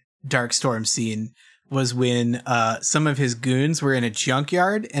favorite Darkstorm scene was when some of his goons were in a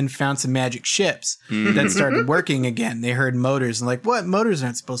junkyard and found some magic ships that started working again. They heard motors and like, what? Motors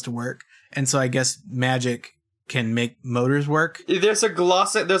aren't supposed to work. And so I guess magic can make motors work. There's a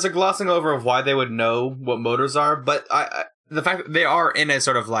glossing over of why they would know what motors are, but the fact that they are in a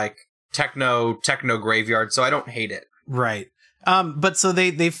sort of like techno graveyard, so I don't hate it. Right. But so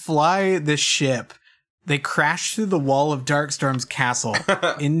they fly this ship. They crash through the wall of Darkstorm's castle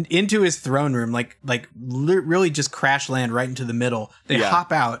into his throne room, really just crash land right into the middle. They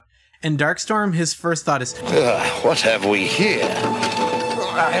hop out, and Darkstorm, his first thought is, what have we here?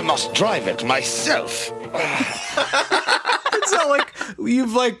 I must drive it myself. It's not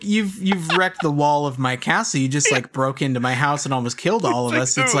like you've wrecked the wall of my castle. You just like broke into my house and almost killed all of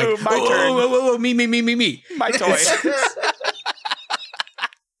us. It's like, my turn. Whoa, me. My toy.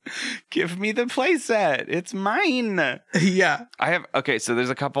 Give me the playset. It's mine. Yeah. So there's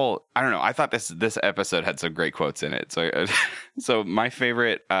a couple, I don't know. I thought this episode had some great quotes in it. So my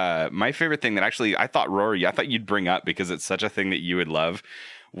favorite thing that actually I thought you'd bring up because it's such a thing that you would love,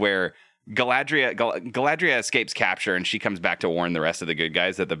 where Galadriel escapes capture and she comes back to warn the rest of the good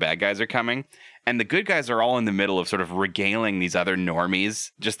guys that the bad guys are coming. And the good guys are all in the middle of sort of regaling these other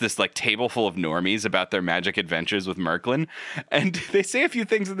normies, just this like table full of normies about their magic adventures with Merklin. And they say a few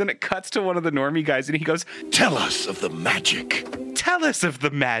things and then it cuts to one of the normie guys and he goes, Tell us of the magic. Tell us of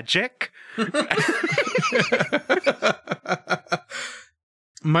the magic.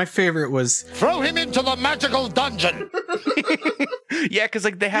 My favorite was, Throw him into the magical dungeon. Yeah, because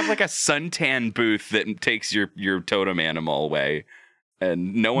like they have like a suntan booth that takes your totem animal away.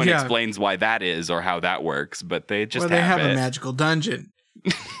 And no one explains why that is or how that works, but they just have a magical dungeon.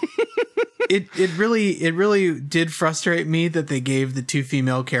 It really did frustrate me that they gave the two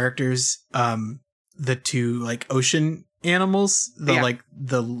female characters the two like ocean animals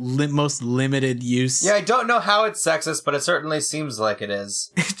the most limited use. Yeah, I don't know how it's sexist, but it certainly seems like it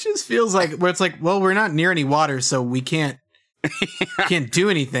is. It just feels like where it's like, well, we're not near any water, so we can't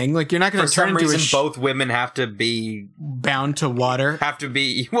do anything. Like, you're not going to turn into both women have to be bound to water. Have to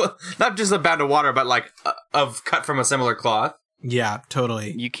be, well, not just bound to water, but like of cut from a similar cloth. Yeah,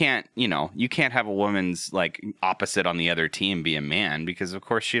 totally. You can't have a woman's like opposite on the other team be a man because of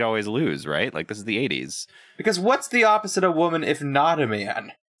course she'd always lose, right? Like, this is the 80s. Because what's the opposite of woman if not a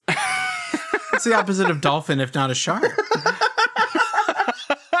man? It's the opposite of dolphin if not a shark.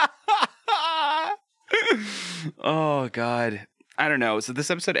 Oh God, I don't know. So this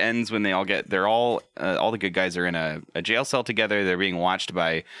episode ends when all the good guys are in a jail cell together. They're being watched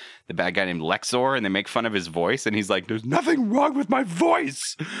by the bad guy named Lexor, and they make fun of his voice. And he's like, "There's nothing wrong with my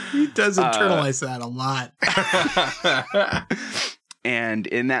voice." He does internalize that a lot. And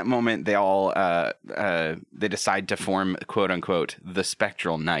in that moment, they all they decide to form, quote unquote, the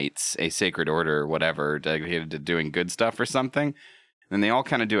Spectral Knights, a sacred order or whatever, dedicated to doing good stuff or something. And they all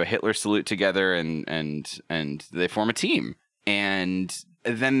kind of do a Hitler salute together, and they form a team. And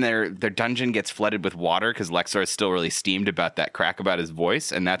then their dungeon gets flooded with water because Lexor is still really steamed about that crack about his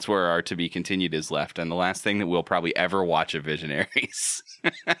voice, and that's where our to be continued is left. And the last thing that we'll probably ever watch of Visionaries.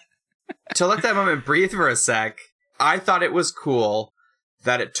 To let that moment breathe for a sec, I thought it was cool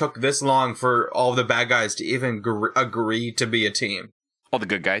that it took this long for all the bad guys to even agree to be a team. All the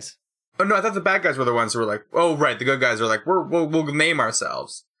good guys? Oh, no, I thought the bad guys were the ones who were like, oh, right, the good guys are like, we'll name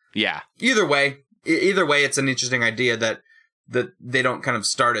ourselves. Yeah. Either way, it's an interesting idea that they don't kind of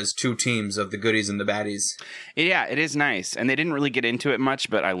start as two teams of the goodies and the baddies. Yeah, it is nice. And they didn't really get into it much,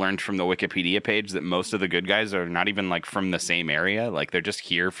 but I learned from the Wikipedia page that most of the good guys are not even like from the same area. Like they're just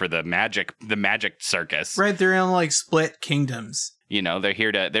here for the magic circus. Right, they're in like split kingdoms. You know, they're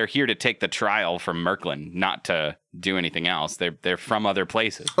here to take the trial from Merklin, not to do anything else. They're from other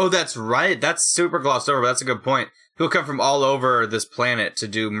places. Oh, that's right. That's super glossed over, but that's a good point. He'll come from all over this planet to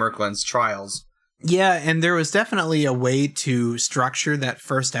do Merklin's trials. Yeah, and there was definitely a way to structure that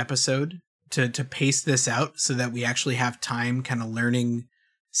first episode to pace this out so that we actually have time kind of learning,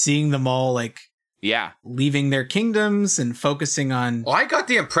 seeing them all like leaving their kingdoms and focusing on... Well, I got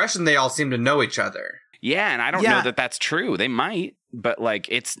the impression they all seem to know each other. Yeah, and I don't know that that's true. They might, but like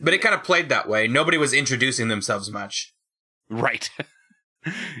it's... But it kind of played that way. Nobody was introducing themselves much. Right.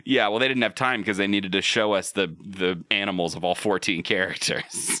 Yeah, well, they didn't have time because they needed to show us the animals of all 14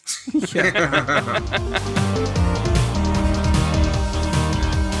 characters.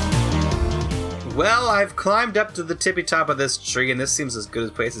 Well, I've climbed up to the tippy top of this tree, and this seems as good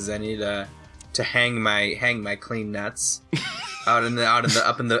a place as any to hang my clean nuts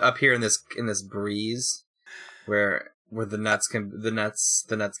up here in this breeze, where the nuts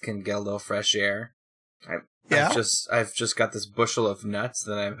can get a little fresh air. I've just got this bushel of nuts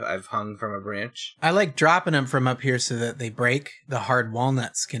that I've hung from a branch. I like dropping them from up here so that they break. The hard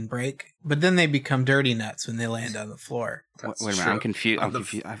walnuts can break, but then they become dirty nuts when they land on the floor. Wait a minute, I'm confused.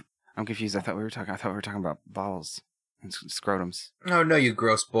 I'm confused. I thought we were talking about balls and scrotums. Oh no, you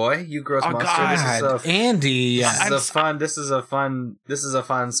gross boy! You gross monster! God. Andy, this is a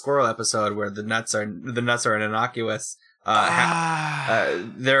fun squirrel episode where the nuts are innocuous.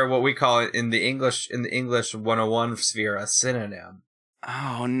 They're what we call it in the English 101 sphere a synonym.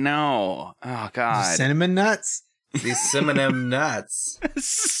 Oh no! Oh god! The cinnamon nuts. These synonym nuts.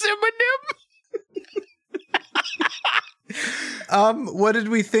 Synonym. What did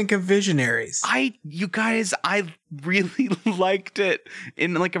we think of Visionaries? I really liked it.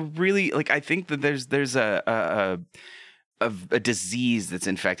 In like a really I think that there's a disease that's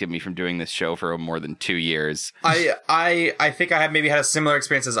infected me from doing this show for more than 2 years. I think I maybe had a similar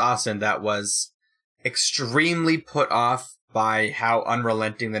experience as Austin that was extremely put off by how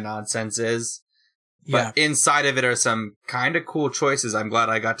unrelenting the nonsense is. But inside of it are some kind of cool choices I'm glad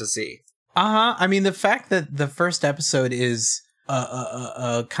I got to see. I mean, the fact that the first episode is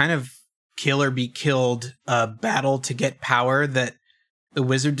a kind of kill or be killed battle to get power that the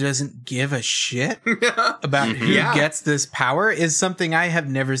wizard doesn't give a shit about who gets this power is something I have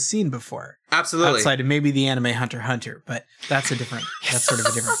never seen before. Absolutely. Outside of maybe the anime Hunter x Hunter, but that's sort of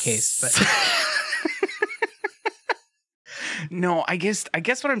a different case. But no, I guess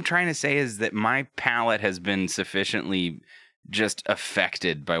what I'm trying to say is that my palate has been sufficiently just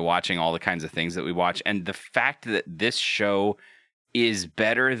affected by watching all the kinds of things that we watch, and the fact that this show is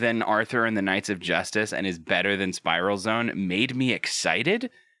better than Arthur and the Knights of Justice and is better than Spiral Zone made me excited.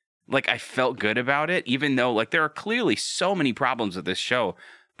 Like, I felt good about it, even though like there are clearly so many problems with this show.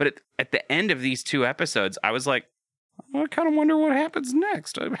 But at the end of these 2 episodes, I was like, I kind of wonder what happens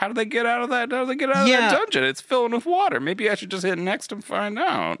next. How do they get out of that? How do they get out of that dungeon? It's filling with water. Maybe I should just hit next and find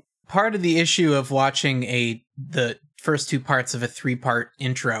out. Part of the issue of watching the first 2 parts of a 3-part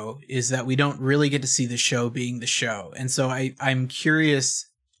intro is that we don't really get to see the show being the show. And so I'm curious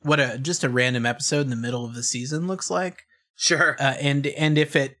what just a random episode in the middle of the season looks like. Sure. And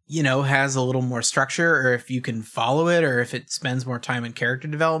if it, has a little more structure, or if you can follow it, or if it spends more time in character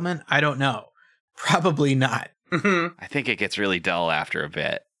development, I don't know. Probably not. I think it gets really dull after a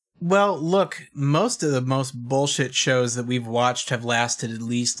bit. Well, look, most of the most bullshit shows that we've watched have lasted at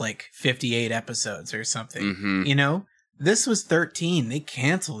least like 58 episodes or something. Mm-hmm. This was 13. They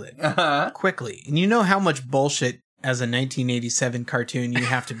canceled it quickly. And you know how much bullshit as a 1987 cartoon you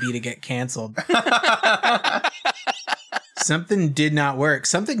have to be to get canceled. Something did not work.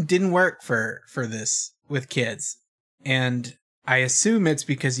 Something didn't work for this with kids. And I assume it's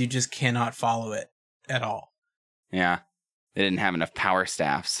because you just cannot follow it at all. Yeah. They didn't have enough power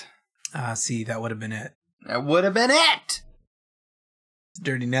staffs. See, that would have been it. That would have been it.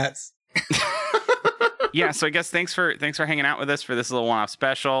 Dirty nuts. Yeah, so I guess thanks for hanging out with us for this little one-off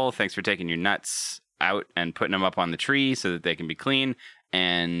special. Thanks for taking your nuts out and putting them up on the tree so that they can be clean.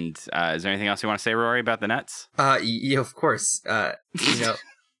 And is there anything else you want to say, Rory, about the nuts? Yeah, of course.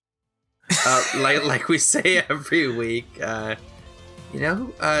 Like we say every week,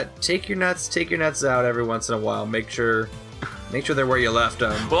 take your nuts out every once in a while. Make sure they're where you left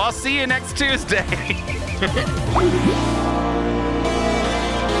them. Well, I'll see you next Tuesday.